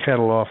the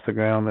cattle off the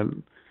ground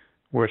and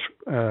where it's,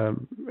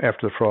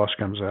 after the frost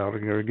comes out,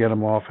 or get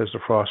them off as the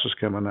frost is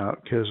coming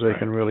out, because they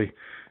can really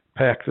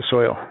pack the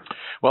soil.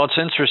 Well, it's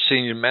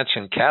interesting you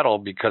mentioned cattle,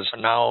 because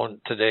now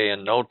today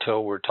in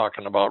no-till we're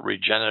talking about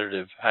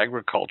regenerative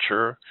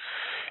agriculture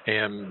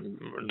and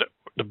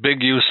the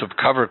big use of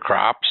cover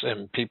crops,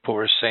 and people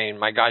were saying,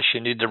 my gosh, you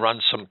need to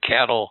run some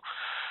cattle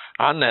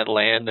on that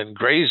land and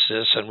graze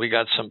this, and we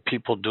got some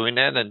people doing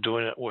that and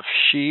doing it with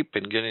sheep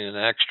and getting an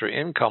extra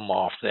income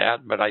off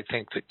that. But I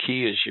think the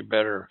key is you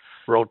better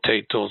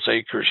rotate those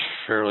acres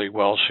fairly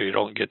well so you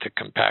don't get the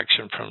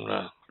compaction from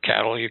the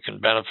cattle. You can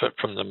benefit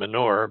from the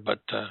manure, but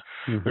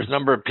there's a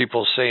number of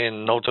people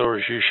saying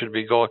no-tillers, you should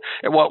be going.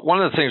 And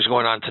one of the things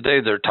going on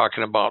today, they're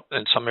talking about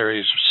in some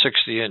areas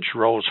 60-inch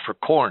rows for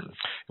corn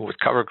with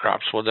cover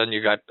crops. Well, then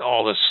you got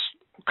all this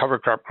cover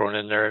crop growing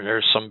in there, and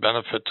there's some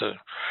benefit to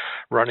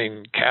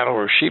running cattle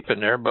or sheep in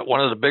there. But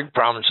one of the big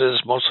problems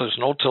is most of those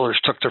no-tillers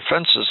took their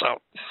fences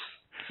out.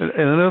 And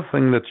another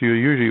thing that you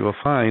usually will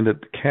find,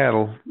 that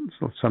cattle,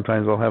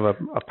 sometimes they'll have a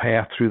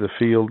path through the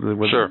field that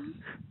would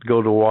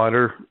go to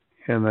water,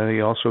 and then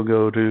they also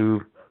go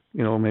to,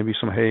 maybe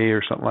some hay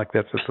or something like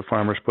that the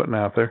farmer's putting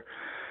out there.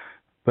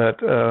 But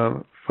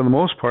for the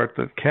most part,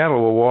 the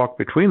cattle will walk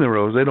between the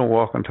rows. They don't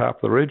walk on top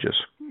of the ridges.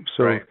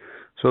 So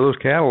those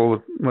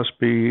cattle must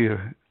be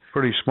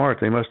pretty smart.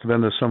 They must have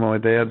been to some of my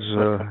dad's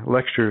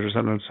lectures or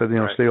something and said,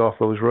 stay off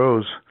those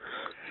rows.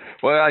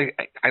 Well,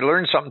 I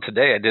learned something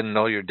today. I didn't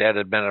know your dad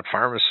had been a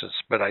pharmacist,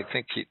 but I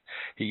think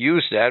he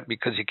used that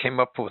because he came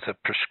up with a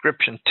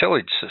prescription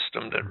tillage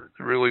system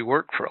that really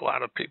worked for a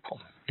lot of people.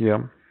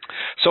 Yeah.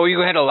 So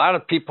you had a lot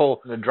of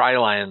people in the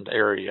dryland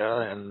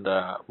area and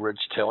ridge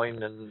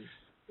tilling, and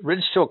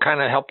ridge till kind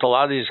of helped a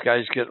lot of these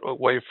guys get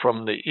away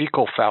from the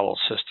eco-fallow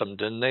system,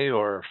 didn't they,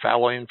 or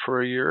fallowing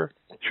for a year?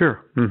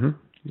 Sure. Mm-hmm.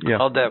 Yeah.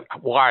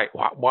 Why?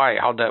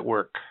 How'd that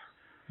work?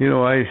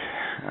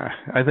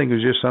 I think it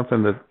was just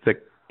something that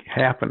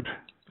happened.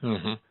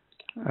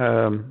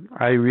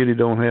 I really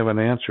don't have an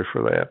answer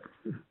for that,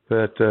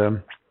 but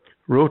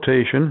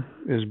rotation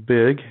is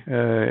big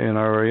in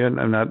our area,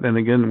 and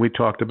again, we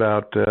talked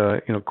about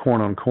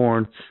corn on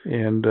corn,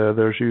 and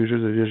there's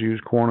users that just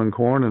use corn on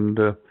corn, and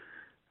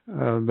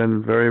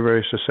been very,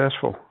 very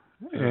successful.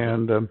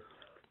 And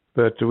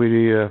but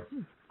we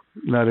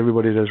not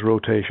everybody does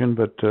rotation,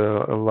 but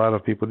a lot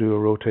of people do a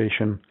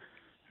rotation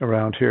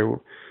around here.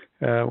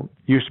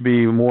 Used to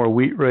be more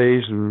wheat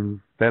raised, and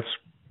that's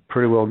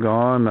pretty well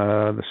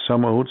gone.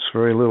 Some oats,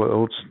 very little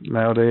oats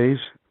nowadays.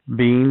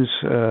 Beans,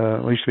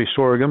 used to be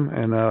sorghum,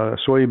 and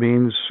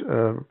soybeans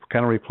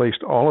kind of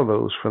replaced all of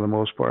those for the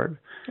most part.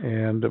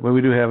 And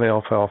we do have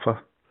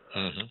alfalfa,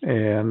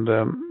 and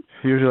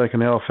usually like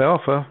an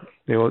alfalfa,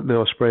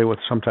 they'll spray with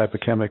some type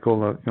of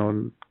chemical,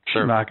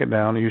 knock it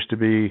down. It used to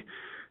be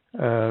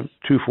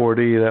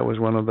 2,4-D. That was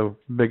one of the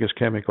biggest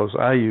chemicals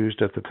I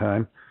used at the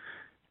time,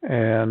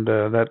 and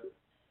that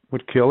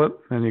would kill it.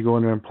 And you go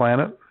in there and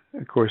plant it.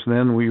 Of course,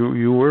 then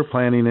you were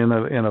planting in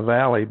a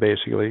valley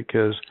basically,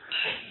 because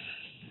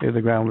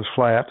the ground was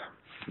flat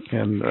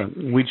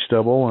and wheat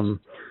stubble. And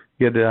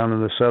get down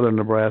into southern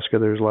Nebraska,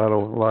 there's a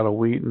lot of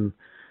wheat, and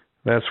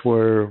that's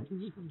where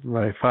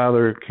my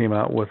father came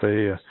out with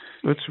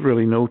it's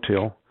really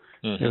no-till.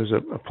 It was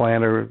a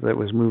planter that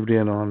was moved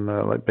in on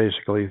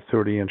basically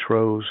 30-inch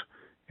rows,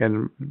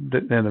 and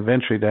then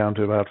eventually down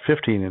to about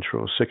 15-inch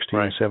rows, 16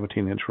 and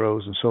 17-inch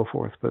rows, and so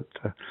forth. But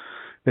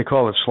they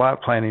called it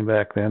slot planting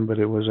back then, but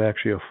it was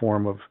actually a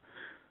form of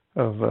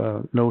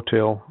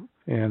no-till.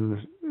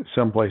 And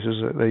some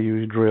places they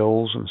use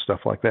drills and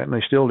stuff like that, and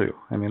they still do.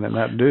 I mean,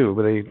 not do,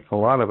 but a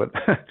lot of it.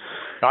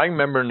 I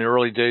remember in the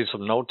early days of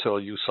no-till,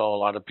 you saw a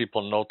lot of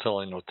people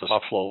no-tilling with the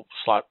Buffalo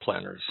slot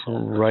planters. So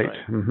right.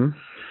 Mm-hmm.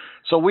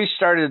 So we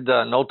started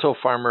No-Till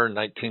Farmer in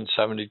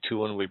 1972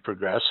 when we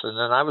progressed, and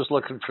then I was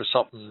looking for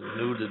something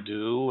new to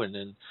do, and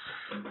in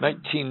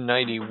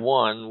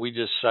 1991 we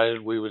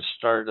decided we would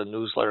start a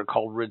newsletter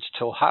called Ridge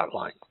Till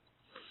Hotline.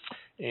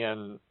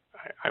 And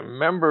I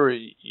remember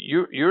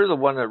you're the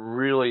one that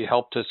really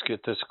helped us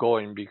get this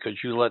going,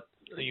 because you let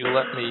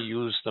me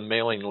use the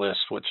mailing list,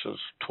 which was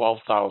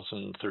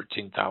 12,000,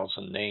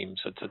 13,000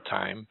 names at the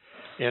time.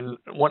 And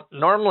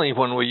normally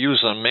when we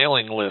use a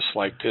mailing list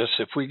like this,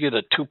 if we get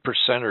a 2%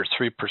 or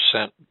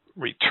 3%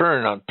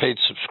 return on paid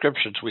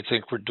subscriptions, we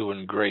think we're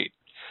doing great.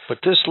 But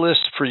this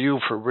list for you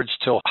for Ridge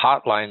Till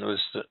Hotline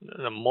was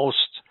the most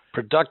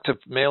productive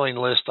mailing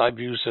list I've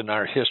used in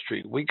our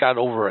history. We got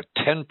over a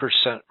 10%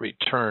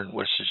 return,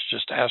 which is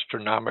just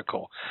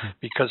astronomical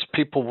because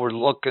people were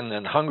looking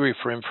and hungry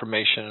for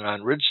information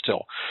on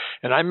Ridgetill.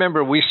 And I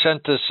remember we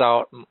sent this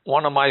out.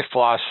 One of my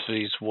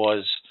philosophies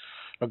was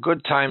a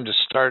good time to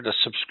start a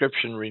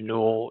subscription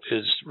renewal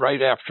is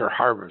right after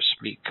harvest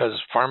because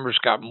farmers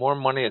got more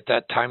money at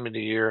that time of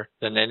the year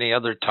than any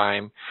other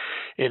time.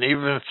 And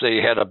even if they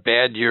had a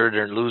bad year,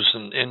 they're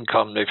losing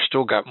income, they've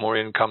still got more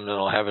income than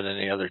they'll have at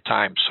any other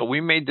time. So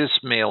we made this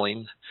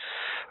mailing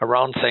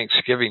around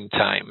Thanksgiving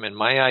time. And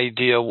my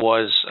idea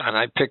was, and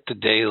I picked a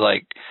day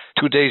like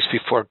 2 days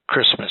before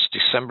Christmas,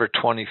 December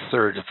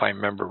 23rd, if I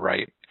remember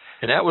right.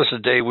 And that was the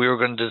day we were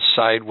going to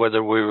decide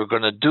whether we were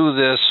going to do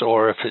this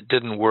or if it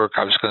didn't work,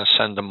 I was going to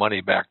send the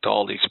money back to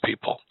all these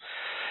people.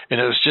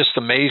 And it was just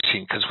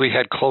amazing because we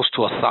had close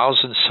to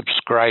 1,000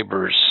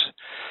 subscribers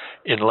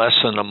in less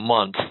than a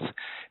month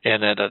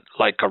and at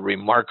a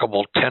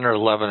remarkable 10 or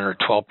 11 or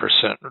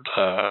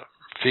 12%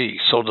 fee.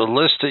 So the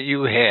list that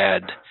you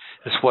had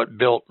is what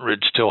built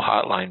Ridgetill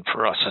Hotline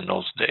for us in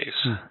those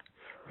days.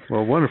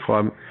 Well,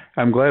 wonderful.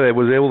 I'm glad I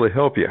was able to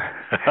help you.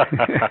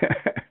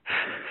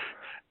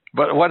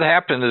 But what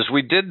happened is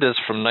we did this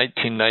from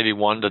 1991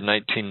 to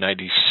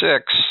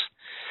 1996,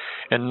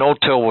 and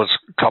no-till was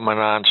coming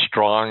on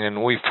strong,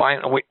 and we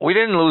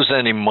didn't lose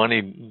any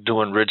money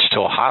doing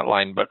Ridgetill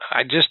Hotline, but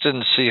I just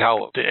didn't see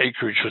how the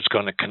acreage was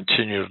going to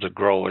continue to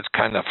grow. It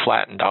kind of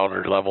flattened out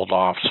or leveled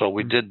off, so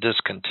we did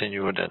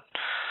discontinue it in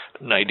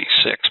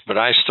 96. But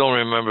I still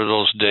remember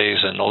those days,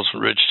 and those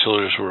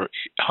Ridgetillers were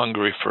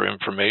hungry for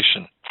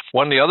information.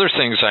 One of the other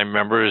things I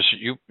remember is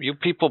you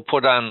people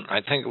put on,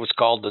 I think it was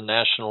called the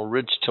National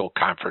Ridgetill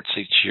Conference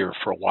each year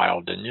for a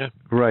while, didn't you?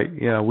 Right,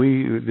 yeah.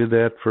 We did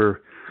that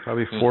for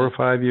probably 4 or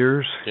 5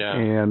 years. Yeah.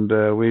 And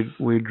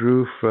we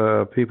drew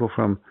people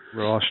from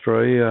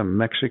Australia,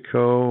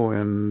 Mexico,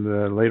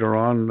 and later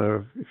on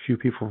a few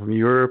people from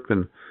Europe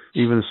and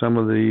even some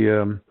of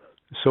the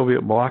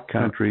Soviet bloc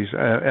countries,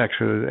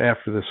 actually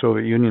after the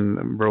Soviet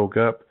Union broke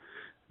up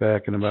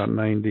back in about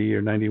 90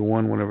 or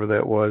 91, whenever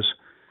that was.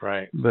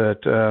 Right.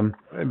 But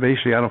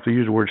basically, I don't have to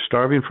use the word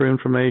starving for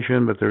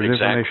information, but there's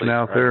information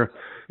out there.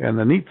 And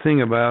the neat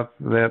thing about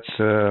that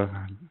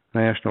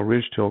National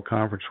Ridgetill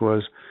Conference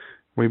was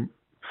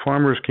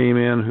farmers came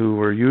in who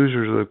were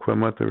users of the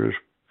equipment. There was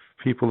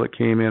people that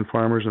came in,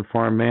 farmers and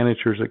farm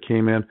managers that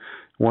came in,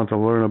 want to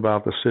learn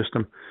about the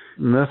system.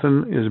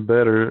 Nothing is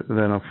better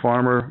than a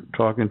farmer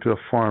talking to a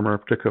farmer, a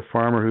particular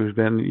farmer who's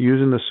been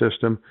using the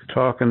system,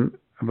 talking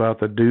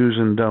about the do's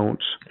and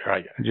don'ts.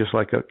 Right. Just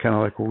like kind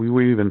of like what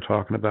we've been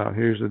talking about.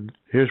 Here's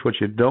what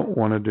you don't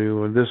want to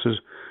do, and this is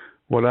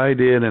what I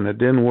did and it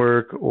didn't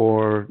work,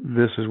 or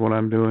this is what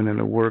I'm doing and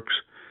it works,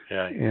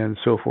 and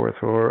so forth.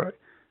 Or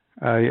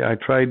I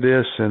tried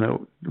this and it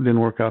didn't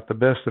work out the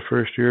best the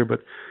first year, but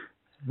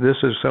this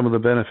is some of the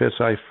benefits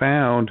I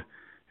found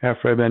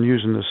after I've been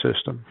using the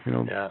system.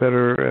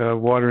 Better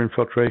water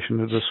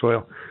infiltration of the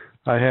soil.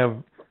 I have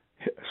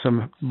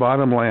some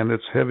bottomland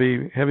that's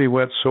heavy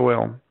wet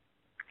soil.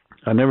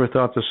 I never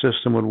thought the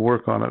system would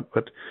work on it,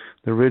 but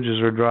the ridges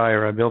are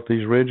drier. I built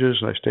these ridges,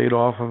 and I stayed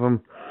off of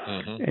them.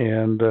 Mm-hmm.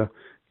 And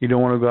you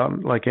don't want to go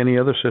out like any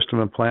other system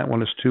and plant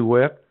when it's too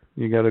wet.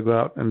 You got to go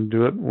out and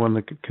do it when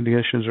the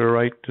conditions are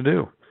right to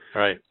do.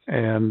 Right.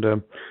 And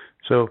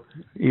so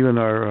even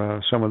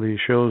our some of these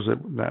shows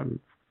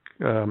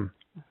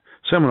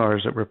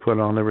seminars that were put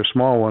on, they were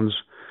small ones,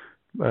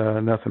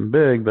 nothing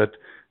big, but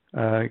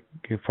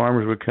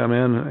farmers would come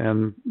in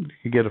and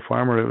you get a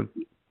farmer that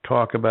would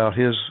talk about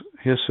his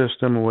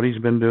system and what he's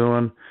been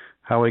doing,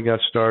 how he got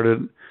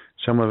started,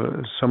 some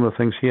of the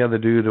things he had to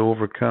do to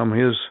overcome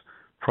his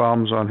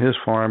problems on his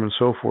farm and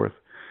so forth.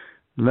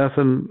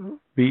 Nothing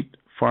beat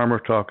farmer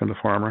talking to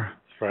farmer.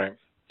 Right.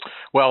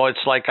 Well, it's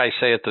like I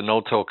say at the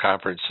No-Till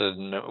Conference,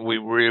 and we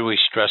really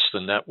stress the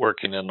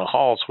networking in the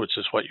halls, which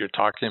is what you're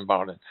talking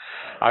about. And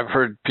I've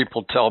heard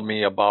people tell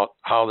me about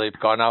how they've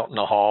gone out in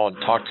the hall and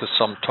talked to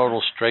some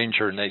total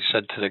stranger, and they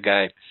said to the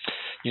guy,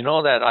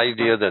 that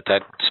idea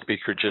that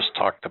speaker just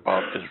talked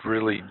about is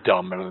really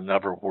dumb. It'll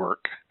never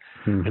work.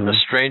 Mm-hmm. And the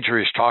stranger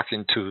he's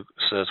talking to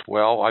says,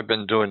 well, I've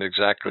been doing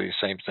exactly the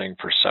same thing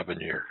for 7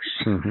 years.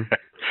 Mm-hmm.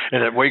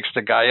 And it wakes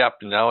the guy up,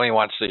 and now he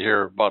wants to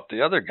hear about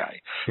the other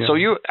guy. Yeah. So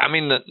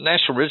the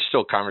National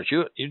Ridgetill Conference,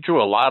 you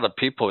drew a lot of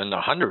people in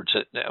the hundreds.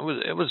 It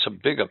was a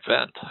big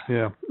event.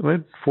 Yeah, we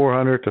had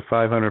 400 to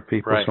 500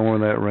 people, somewhere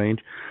in that range.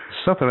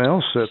 Something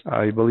else that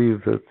I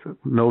believe that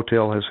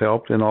No-Till has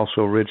helped, and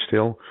also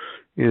Ridgetill,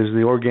 is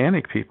the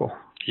organic people.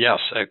 Yes,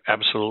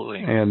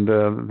 absolutely. And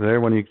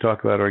there, when you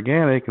talk about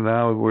organic,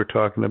 now we're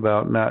talking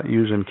about not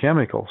using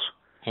chemicals.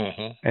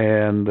 Mm-hmm.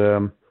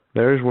 And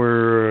there's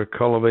where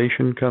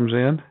cultivation comes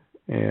in,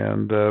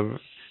 and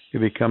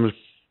it becomes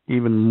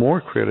even more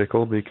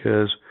critical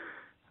because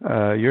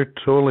you're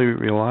totally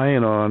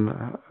relying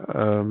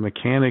on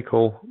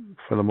mechanical,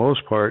 for the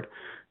most part,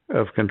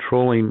 of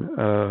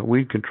controlling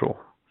weed control.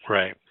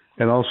 Right.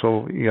 And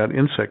also, you got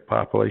insect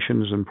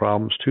populations and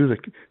problems too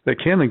that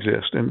can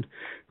exist and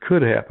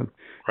could happen.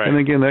 Right. And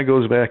again, that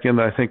goes back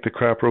into, I think, the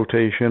crop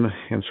rotation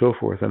and so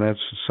forth. And that's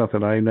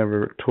something I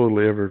never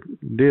totally ever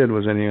did,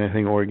 was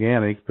anything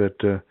organic. But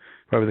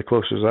probably the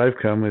closest I've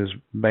come is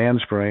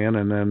band spraying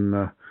and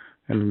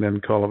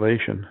then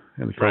cultivation.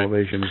 And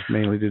cultivation is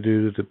mainly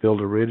to build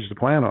a ridge to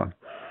plant on.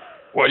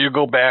 Well, you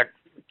go back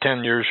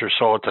 10 years or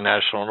so at the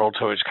National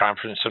No-Tillage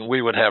Conference, and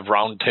we would have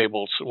round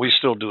tables. We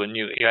still do, and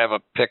you have a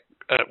pick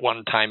at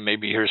one time,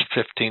 maybe here's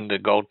 15 to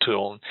go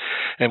to,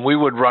 and we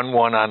would run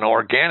one on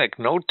organic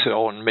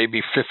no-till, and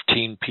maybe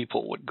 15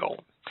 people would go.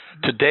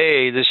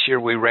 Today, this year,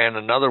 we ran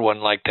another one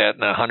like that,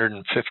 and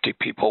 150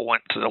 people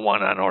went to the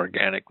one on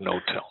organic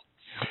no-till.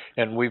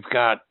 And we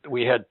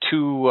had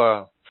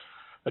two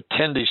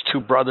attendees,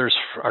 two brothers,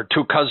 or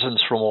two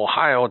cousins from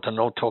Ohio at the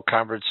No-Till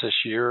Conference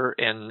this year,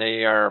 and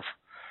they are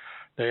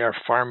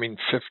farming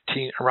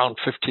around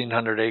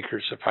 1,500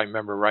 acres, if I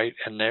remember right,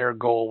 and their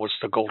goal was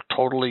to go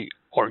totally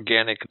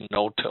organic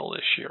no-till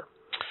this year.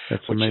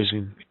 That's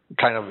amazing.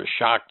 Kind of a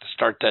shock to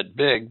start that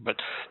big, but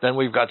then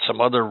we've got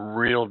some other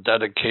real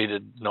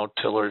dedicated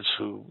no-tillers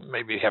who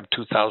maybe have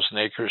 2,000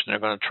 acres, and they're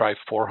going to try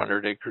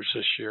 400 acres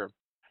this year.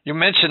 You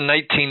mentioned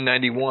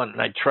 1991,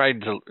 and I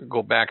tried to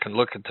go back and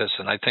look at this,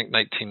 and I think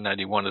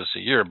 1991 is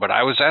the year, but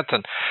I was at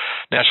the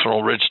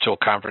National Ridge-Till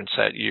Conference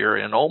that year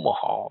in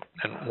Omaha,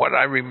 and what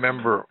I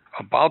remember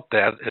about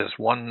that is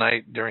one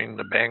night during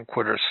the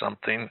banquet or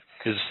something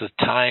is the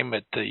time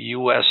that the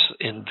U.S.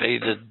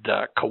 invaded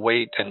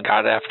Kuwait and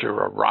got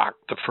after Iraq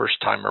the first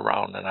time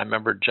around, and I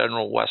remember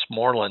General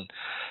Westmoreland.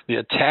 The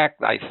attack,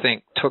 I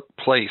think, took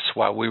place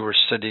while we were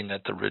sitting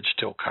at the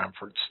Ridge-Till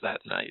Conference that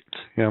night.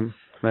 Yeah.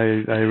 I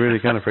really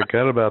kind of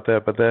forgot about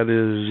that, but that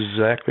is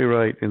exactly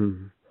right.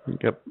 And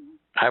yep.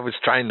 I was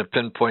trying to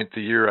pinpoint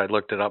the year. I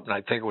looked it up, and I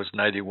think it was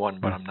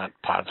 91, but I'm not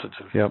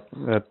positive. Yep,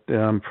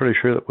 I'm pretty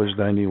sure that was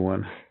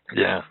 91.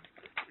 Yeah.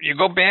 You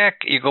go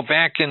back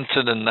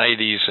into the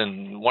 90s,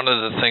 and one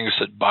of the things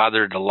that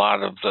bothered a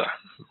lot of the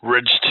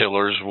ridge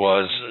tillers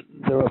was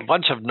there were a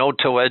bunch of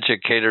no-till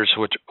educators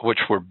which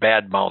were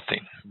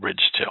bad-mouthing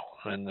ridge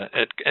till, and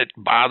it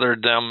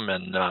bothered them,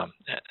 and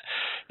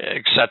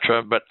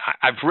etc. But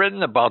I've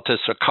written about this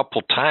a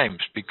couple times,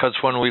 because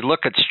when we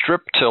look at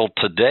strip till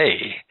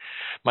today,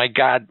 my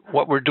God,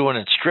 what we're doing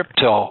in strip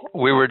till,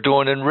 we were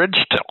doing in ridge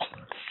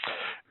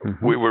till.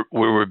 Mm-hmm. We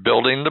were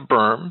building the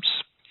berms.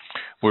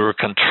 We were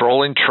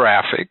controlling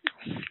traffic.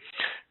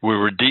 We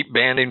were deep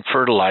banding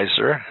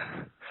fertilizer,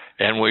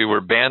 and we were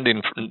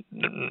banding,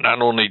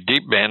 not only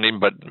deep banding,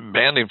 but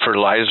banding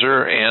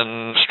fertilizer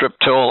and strip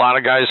till. A lot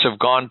of guys have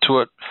gone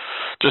to it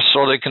just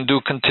so they can do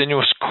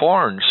continuous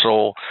corn.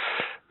 So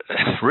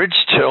ridge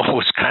till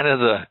was kind of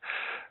the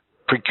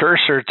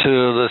precursor to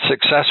the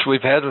success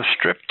we've had with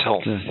strip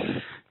till.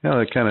 Yeah,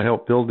 they kind of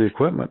helped build the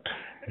equipment.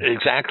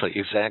 Exactly,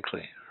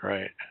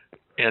 right.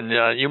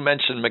 And you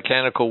mentioned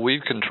mechanical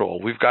weed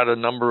control. We've got a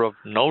number of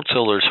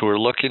no-tillers who are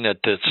looking at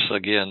this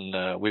again.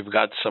 We've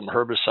got some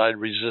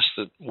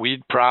herbicide-resistant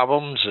weed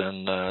problems,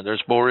 and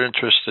there's more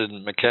interest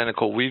in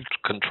mechanical weed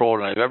control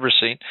than I've ever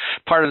seen.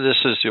 Part of this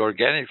is the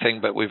organic thing,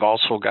 but we've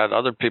also got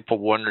other people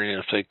wondering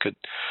if they could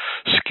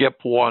skip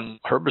one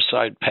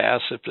herbicide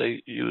pass if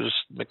they use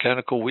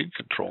mechanical weed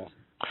control.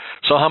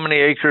 So how many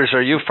acres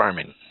are you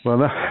farming?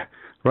 Well,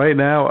 right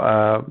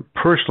now,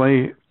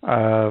 personally,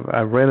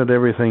 I've rented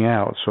everything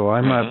out, so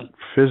I'm not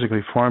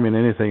physically farming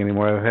anything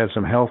anymore. I've had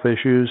some health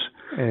issues,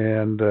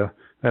 and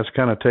that's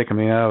kind of taken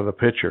me out of the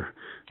picture.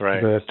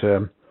 Right.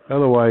 But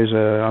otherwise,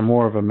 I'm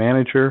more of a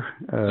manager.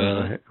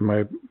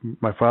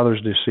 My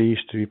father's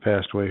deceased. He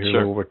passed away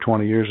here over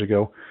 20 years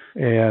ago.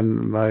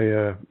 And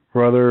my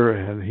brother,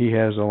 and he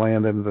has the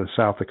land in the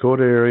South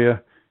Dakota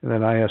area, and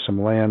then I have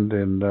some land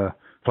in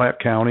Platte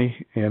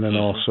County, and then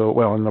also,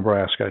 well, in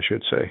Nebraska, I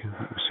should say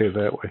it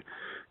that way,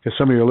 because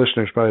some of your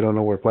listeners probably don't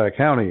know where Platte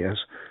County is.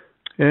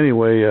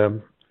 Anyway,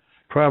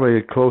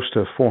 probably close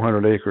to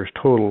 400 acres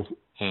total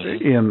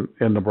in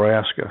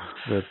Nebraska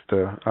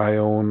that I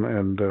own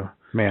and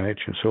manage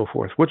and so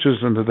forth, which is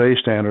in today's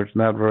standards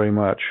not very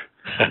much.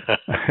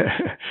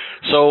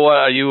 So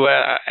are you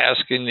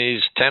asking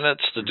these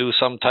tenants to do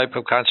some type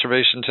of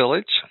conservation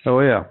tillage? Oh,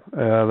 yeah.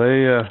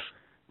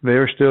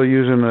 They're still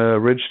using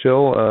ridge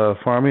till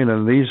farming,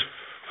 and these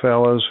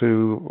fellows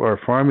who are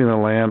farming the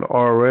land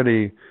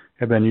already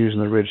have been using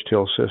the ridge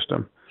till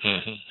system.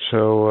 Mm-hmm.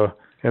 So,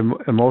 and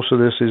most of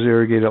this is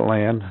irrigated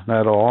land,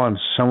 not all, and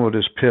some of it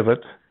is pivot.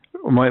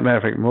 Matter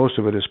of fact, most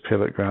of it is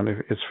pivot ground.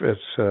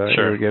 It's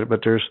irrigated, but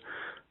there's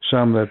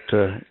some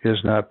that is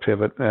not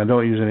pivot. I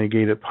don't use any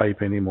gated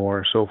pipe anymore,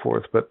 and so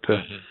forth. But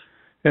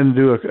and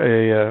do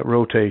a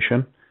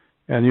rotation.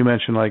 And you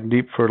mentioned like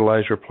deep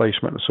fertilizer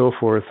placement and so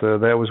forth.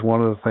 That was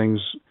one of the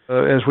things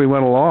as we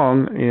went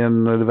along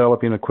in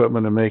developing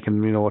equipment and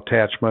making,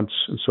 attachments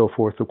and so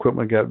forth. The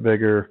equipment got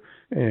bigger,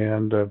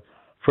 and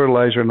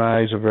fertilizer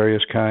knives of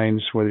various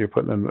kinds, whether you're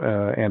putting an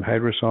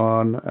anhydrous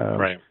on,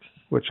 right,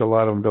 which a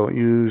lot of them don't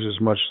use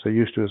as much as they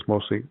used to. It's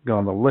mostly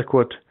gone to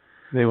liquid.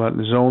 They want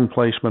zone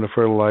placement of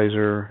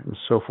fertilizer and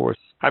so forth.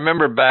 I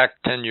remember back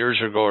 10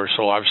 years ago or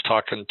so, I was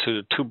talking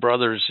to two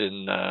brothers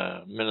in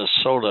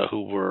Minnesota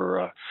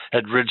who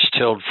had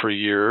ridge-tilled for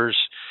years,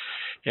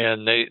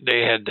 and they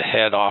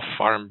had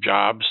off-farm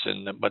jobs,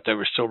 but they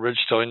were still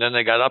ridge-tilling. Then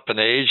they got up in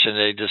age, and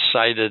they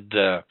decided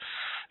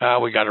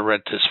we got to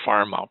rent this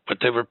farm out. But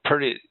they were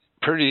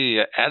pretty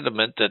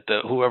adamant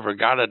that whoever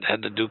got it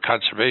had to do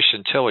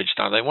conservation tillage.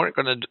 Now, they weren't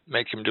going to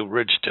make him do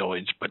ridge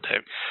tillage,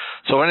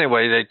 so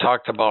anyway, they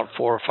talked about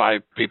 4 or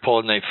 5 people,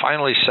 and they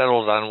finally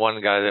settled on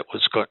one guy that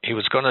he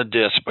was going to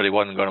disc, but he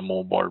wasn't going to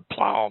moldboard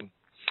plow.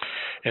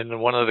 And then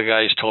one of the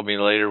guys told me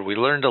later, we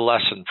learned a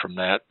lesson from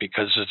that,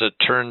 because as it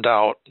turned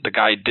out, the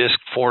guy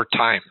disked 4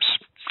 times.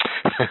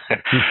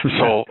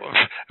 So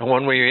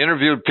when we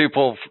interviewed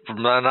people from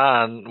then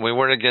on, we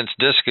weren't against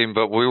disking,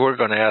 but we were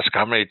going to ask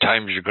how many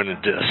times you're going to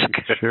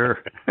disc. Sure.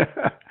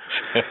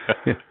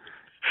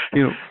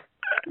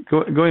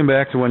 Going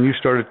back to when you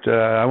started,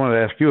 I wanted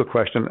to ask you a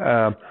question.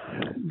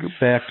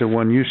 Back to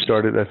when you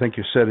started, I think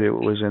you said it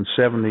was in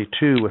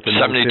 72 with the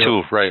 72,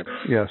 no-till, right?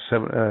 Yeah,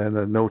 and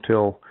the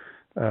No-Till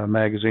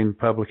magazine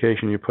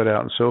publication you put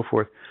out and so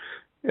forth,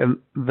 and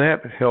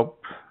that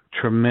helped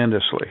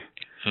tremendously.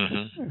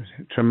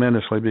 Mm-hmm.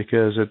 Tremendously,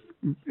 because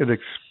it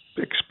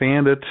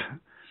expanded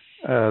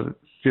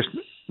just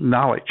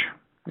knowledge.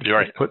 You're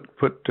right.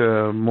 Put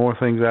more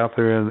things out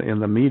there in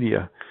the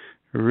media.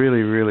 It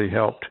really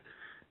helped.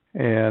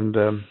 And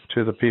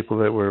to the people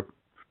that were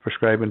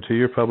prescribing to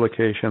your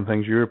publication,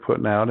 things you were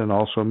putting out, and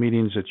also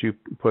meetings that you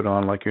put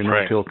on, like your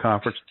No-Till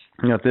conference.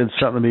 That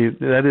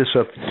is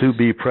something to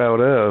be proud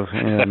of.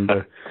 And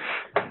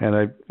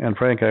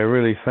Frank, I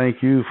really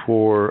thank you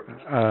for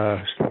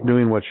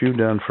doing what you've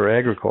done for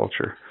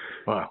agriculture.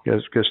 Wow.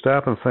 Because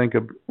stop and think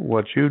of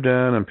what you've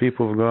done, and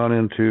people have gone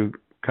into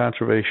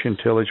conservation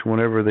tillage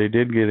whenever they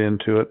did get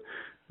into it.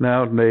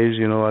 Nowadays,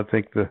 I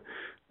think the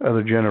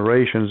other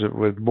generations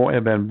that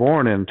have been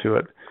born into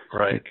it,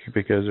 right?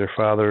 Because their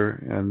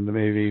father and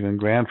maybe even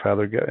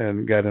grandfather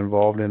got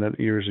involved in it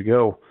years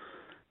ago.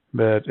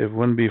 But it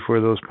wouldn't be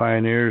for those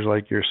pioneers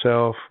like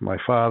yourself, my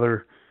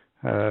father.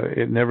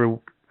 It never,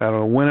 I don't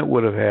know when it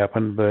would have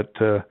happened, but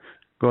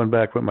going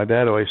back what my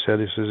dad always said,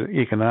 he says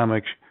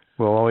economics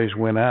will always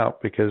win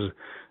out, because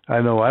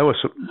I know I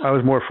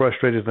was more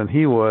frustrated than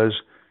he was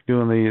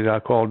doing the I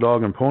call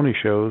dog and pony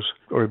shows,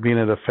 or being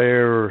at a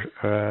fair or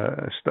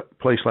a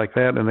place like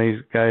that, and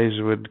these guys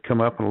would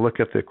come up and look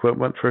at the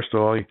equipment. First of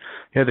all, you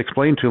had to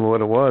explain to them what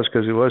it was,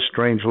 because it was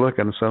strange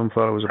looking. Some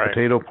thought it was a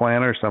potato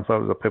planter, some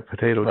thought it was a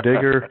potato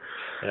digger.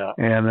 Yeah.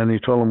 And then you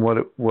told them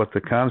what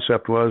the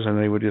concept was,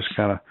 and they would just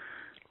kind of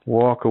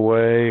walk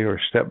away or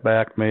step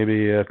back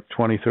maybe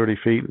 20, 30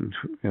 feet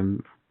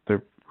and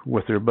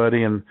with their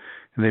buddy, and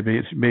they'd be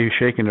maybe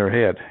shaking their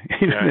head.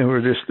 They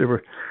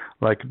were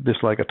like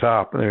a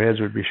top. Their heads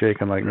would be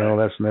shaking like, no,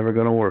 that's never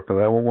going to work. That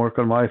won't work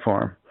on my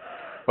farm.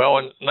 Well,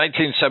 in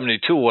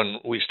 1972, when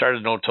we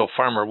started No-Till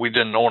Farmer, we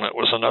didn't own it. It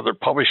was another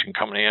publishing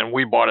company, and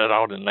we bought it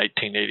out in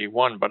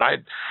 1981. But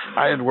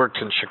I had worked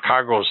in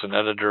Chicago as an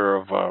editor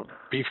of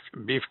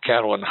Beef,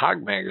 Cattle, and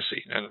Hog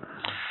magazine, and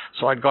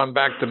so I'd gone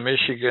back to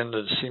Michigan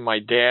to see my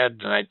dad,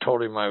 and I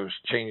told him I was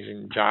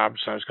changing jobs.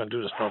 I was going to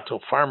do this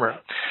No-Till Farmer,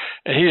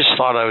 and he just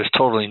thought I was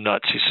totally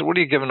nuts. He said, "What are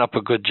you giving up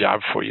a good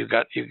job for? You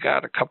got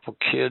a couple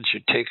kids.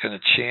 You're taking a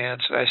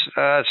chance." I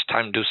said, "It's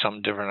time to do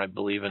something different. I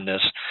believe in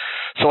this."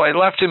 So I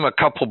left him a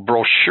couple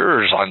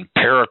brochures on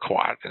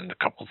paraquat and a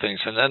couple things,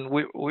 and then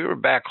we were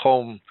back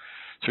home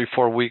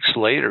 3-4 weeks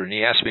later, and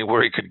he asked me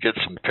where he could get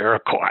some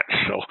paraquat.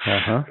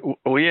 So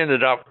we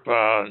ended up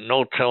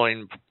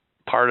no-tilling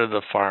part of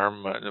the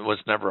farm. It was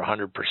never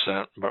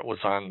 100%, but was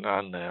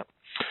on that.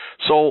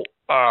 So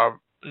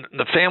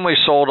the family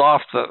sold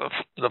off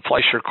the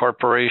Fleischer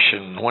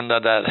Corporation. When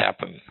did that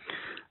happen?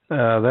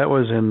 That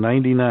was in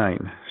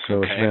 99.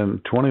 So It's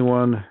been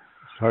 21,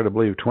 it's hard to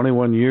believe,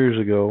 21 years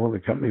ago the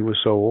company was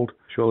sold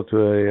to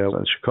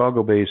a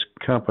Chicago-based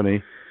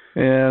company.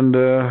 And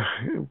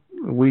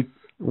we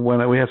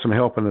had some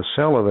help in the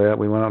sale of that.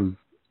 We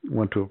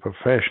went to a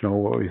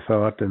professional, what we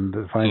thought, and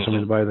to find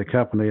somebody to buy the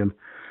company. And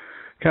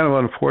kind of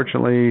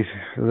unfortunately,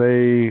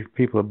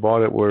 people that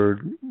bought it were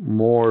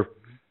more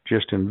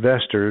just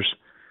investors,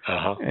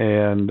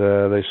 and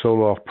they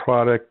sold off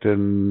product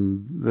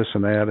and this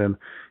and that.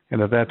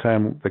 And at that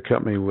time, the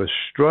company was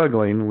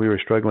struggling. We were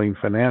struggling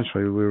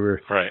financially. We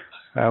were,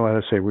 I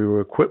want to say, we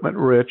were equipment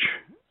rich,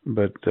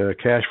 but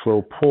cash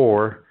flow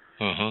poor.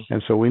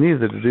 And so we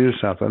needed to do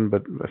something.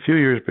 But a few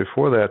years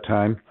before that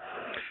time,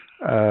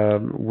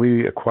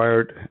 we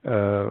acquired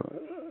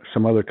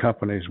some other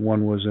companies.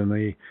 One was in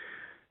the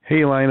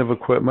hay line of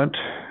equipment.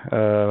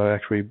 I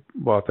actually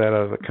bought that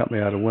out of a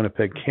company out of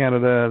Winnipeg,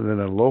 Canada. And then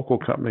a local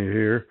company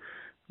here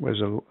was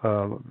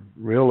a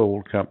real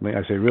old company.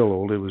 I say real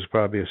old. It was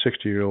probably a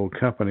 60-year-old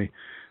company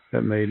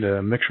that made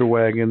mixer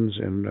wagons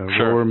and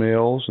roller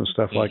mills and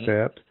stuff like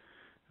that.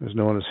 It was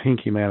known as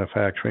Hinky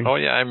Manufacturing. Oh,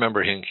 yeah, I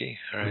remember Hinky.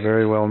 Right. A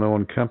very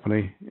well-known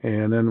company.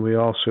 And then we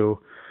also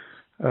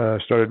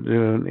started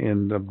doing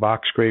in the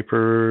box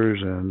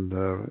scrapers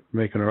and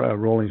making a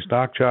rolling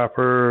stock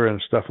chopper and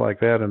stuff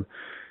like that.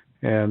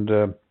 And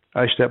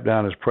I stepped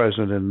down as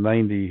president in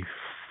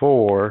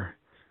 '94,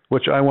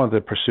 which I wanted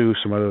to pursue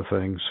some other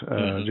things.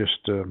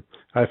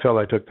 I felt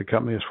I took the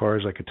company as far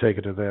as I could take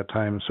it at that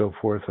time and so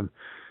forth. And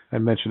I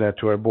mentioned that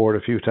to our board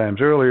a few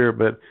times earlier.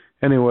 But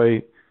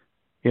anyway,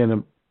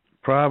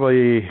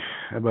 probably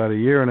about a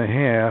year and a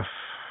half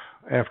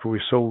after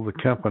we sold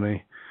the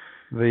company,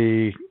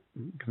 the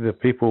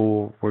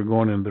people were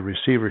going into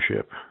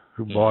receivership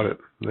who bought it.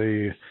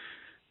 They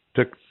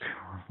took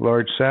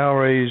large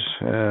salaries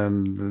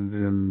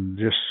and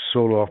just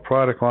sold off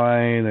product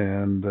line,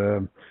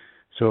 and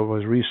so it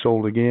was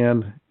resold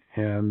again,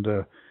 and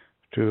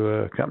to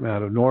a company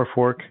out of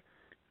Norfolk.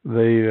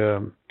 They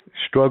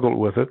struggled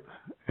with it,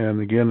 and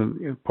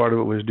again, part of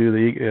it was due to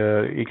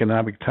the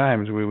economic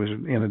times. We was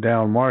in a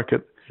down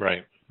market,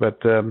 right?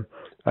 But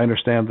I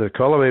understand the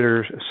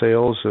cultivator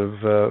sales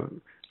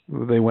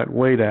they went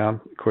way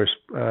down. Of course,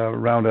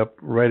 Roundup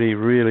Ready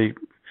really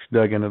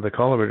dug into the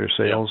cultivator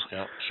sales.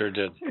 Yeah, sure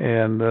did.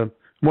 And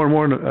more and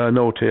more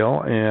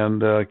no-till,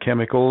 and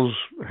chemicals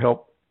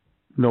help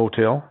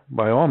no-till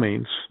by all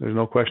means. There's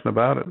no question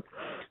about it.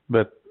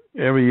 But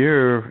every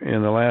year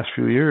in the last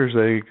few years,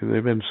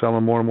 they've been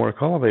selling more and more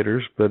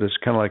cultivators. But it's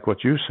kind of like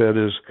what you said,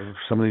 is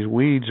some of these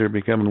weeds are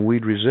becoming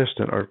weed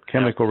resistant or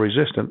chemical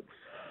resistant.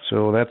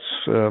 So that's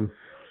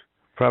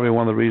probably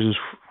one of the reasons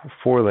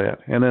for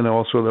that. And then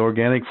also the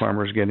organic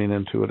farmers getting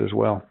into it as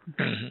well.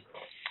 Mm-hmm.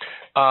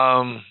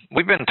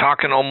 We've been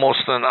talking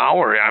almost an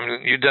hour. I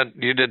mean, you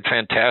did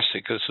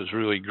fantastic. This is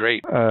really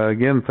great.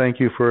 Again, thank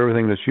you for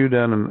everything that you've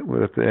done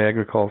with the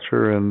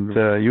agriculture,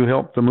 and you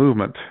helped the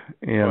movement,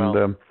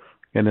 and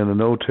in the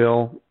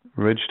no-till,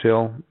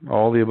 ridge-till,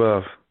 all the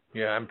above.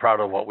 Yeah, I'm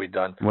proud of what we've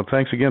done. Well,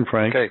 thanks again,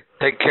 Frank. Okay,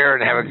 take care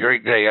and have a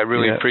great day. I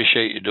really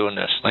appreciate you doing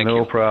this. Thank you.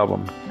 No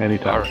problem.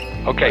 Anytime. All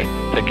right. Okay,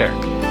 take care.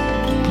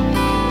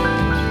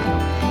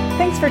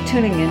 Thanks for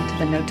tuning in to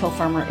the No-Till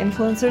Farmer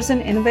Influencers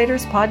and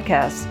Innovators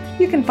podcast.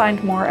 You can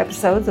find more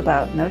episodes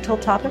about no-till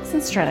topics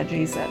and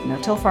strategies at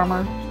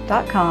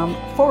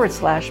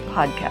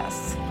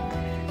notillfarmer.com/podcasts.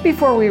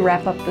 Before we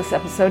wrap up this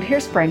episode,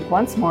 here's Frank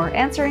once more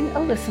answering a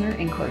listener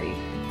inquiry.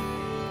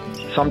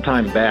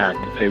 Sometime back,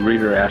 a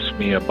reader asked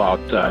me about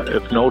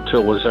if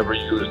no-till was ever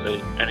used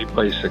any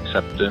place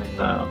except in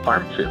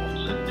farm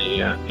fields. And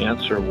the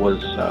answer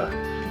was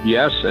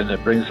yes, and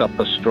it brings up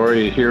a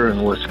story here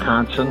in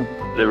Wisconsin.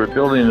 They were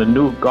building a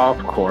new golf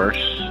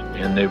course,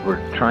 and they were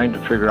trying to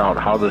figure out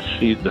how to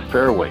seed the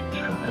fairways.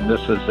 And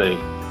this is the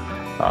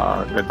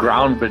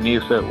ground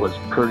beneath it was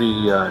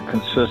pretty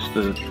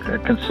consisted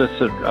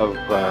of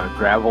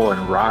gravel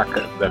and rock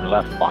that had been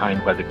left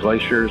behind by the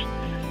glaciers.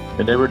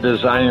 And they were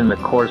designing the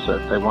course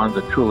that they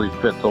wanted to truly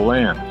fit the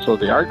land. So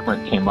the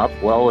argument came up,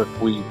 well, if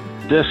we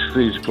disc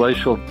these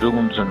glacial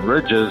dunes and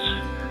ridges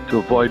to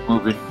avoid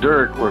moving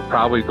dirt, we're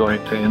probably going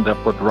to end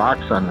up with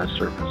rocks on the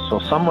surface. So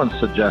someone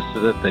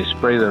suggested that they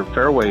spray their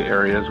fairway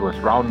areas with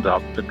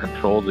Roundup to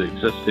control the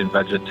existing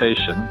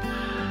vegetation,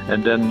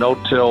 and then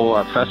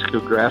no-till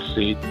fescue grass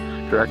seed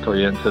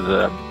directly into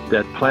the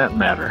dead plant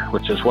matter,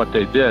 which is what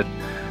they did.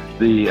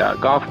 The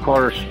golf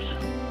course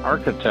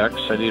architect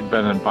said he'd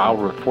been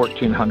involved with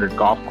 1,400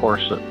 golf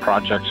course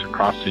projects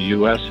across the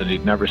U.S., and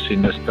he'd never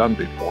seen this done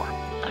before.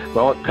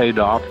 Well, it paid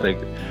off.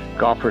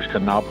 Golfers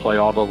can now play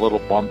all the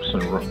little bumps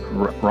and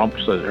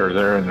rumps that are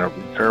there in their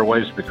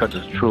fairways because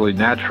it's truly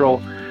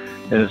natural.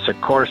 And it's a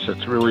course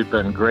that's really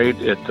been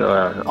great. It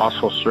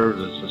also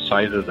served as the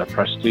site of the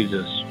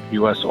prestigious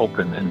U.S.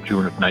 Open in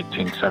June of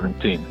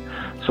 1917.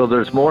 So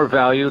there's more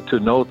value to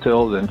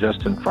no-till than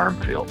just in farm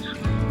fields.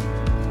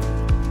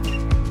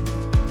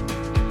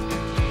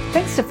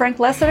 Thanks to Frank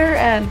Lessiter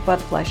and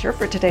Bud Fleischer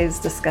for today's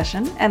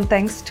discussion, and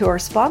thanks to our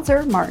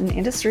sponsor, Martin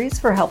Industries,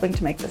 for helping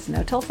to make this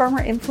No-Till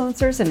Farmer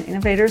Influencers and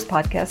Innovators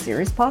podcast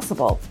series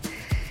possible.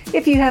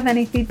 If you have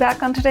any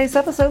feedback on today's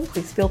episode,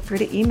 please feel free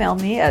to email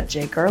me at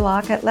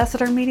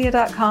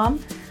jgerlach@lessitermedia.com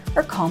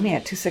or call me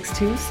at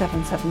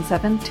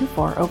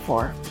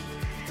 262-777-2404.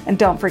 And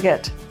don't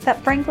forget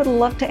that Frank would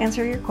love to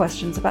answer your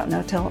questions about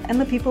no-till and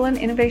the people and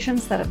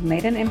innovations that have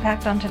made an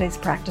impact on today's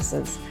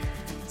practices.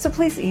 So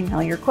please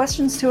email your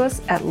questions to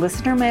us at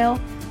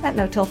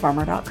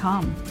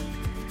listenermail@notillfarmer.com.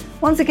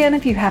 Once again,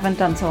 if you haven't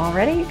done so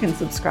already, you can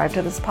subscribe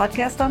to this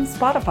podcast on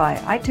Spotify,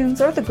 iTunes,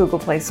 or the Google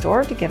Play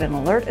Store to get an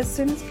alert as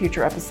soon as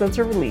future episodes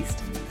are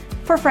released.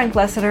 For Frank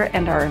Lessiter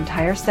and our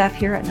entire staff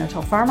here at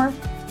No-Till Farmer,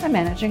 I'm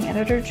Managing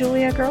Editor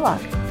Julia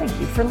Gerlach. Thank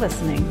you for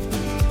listening.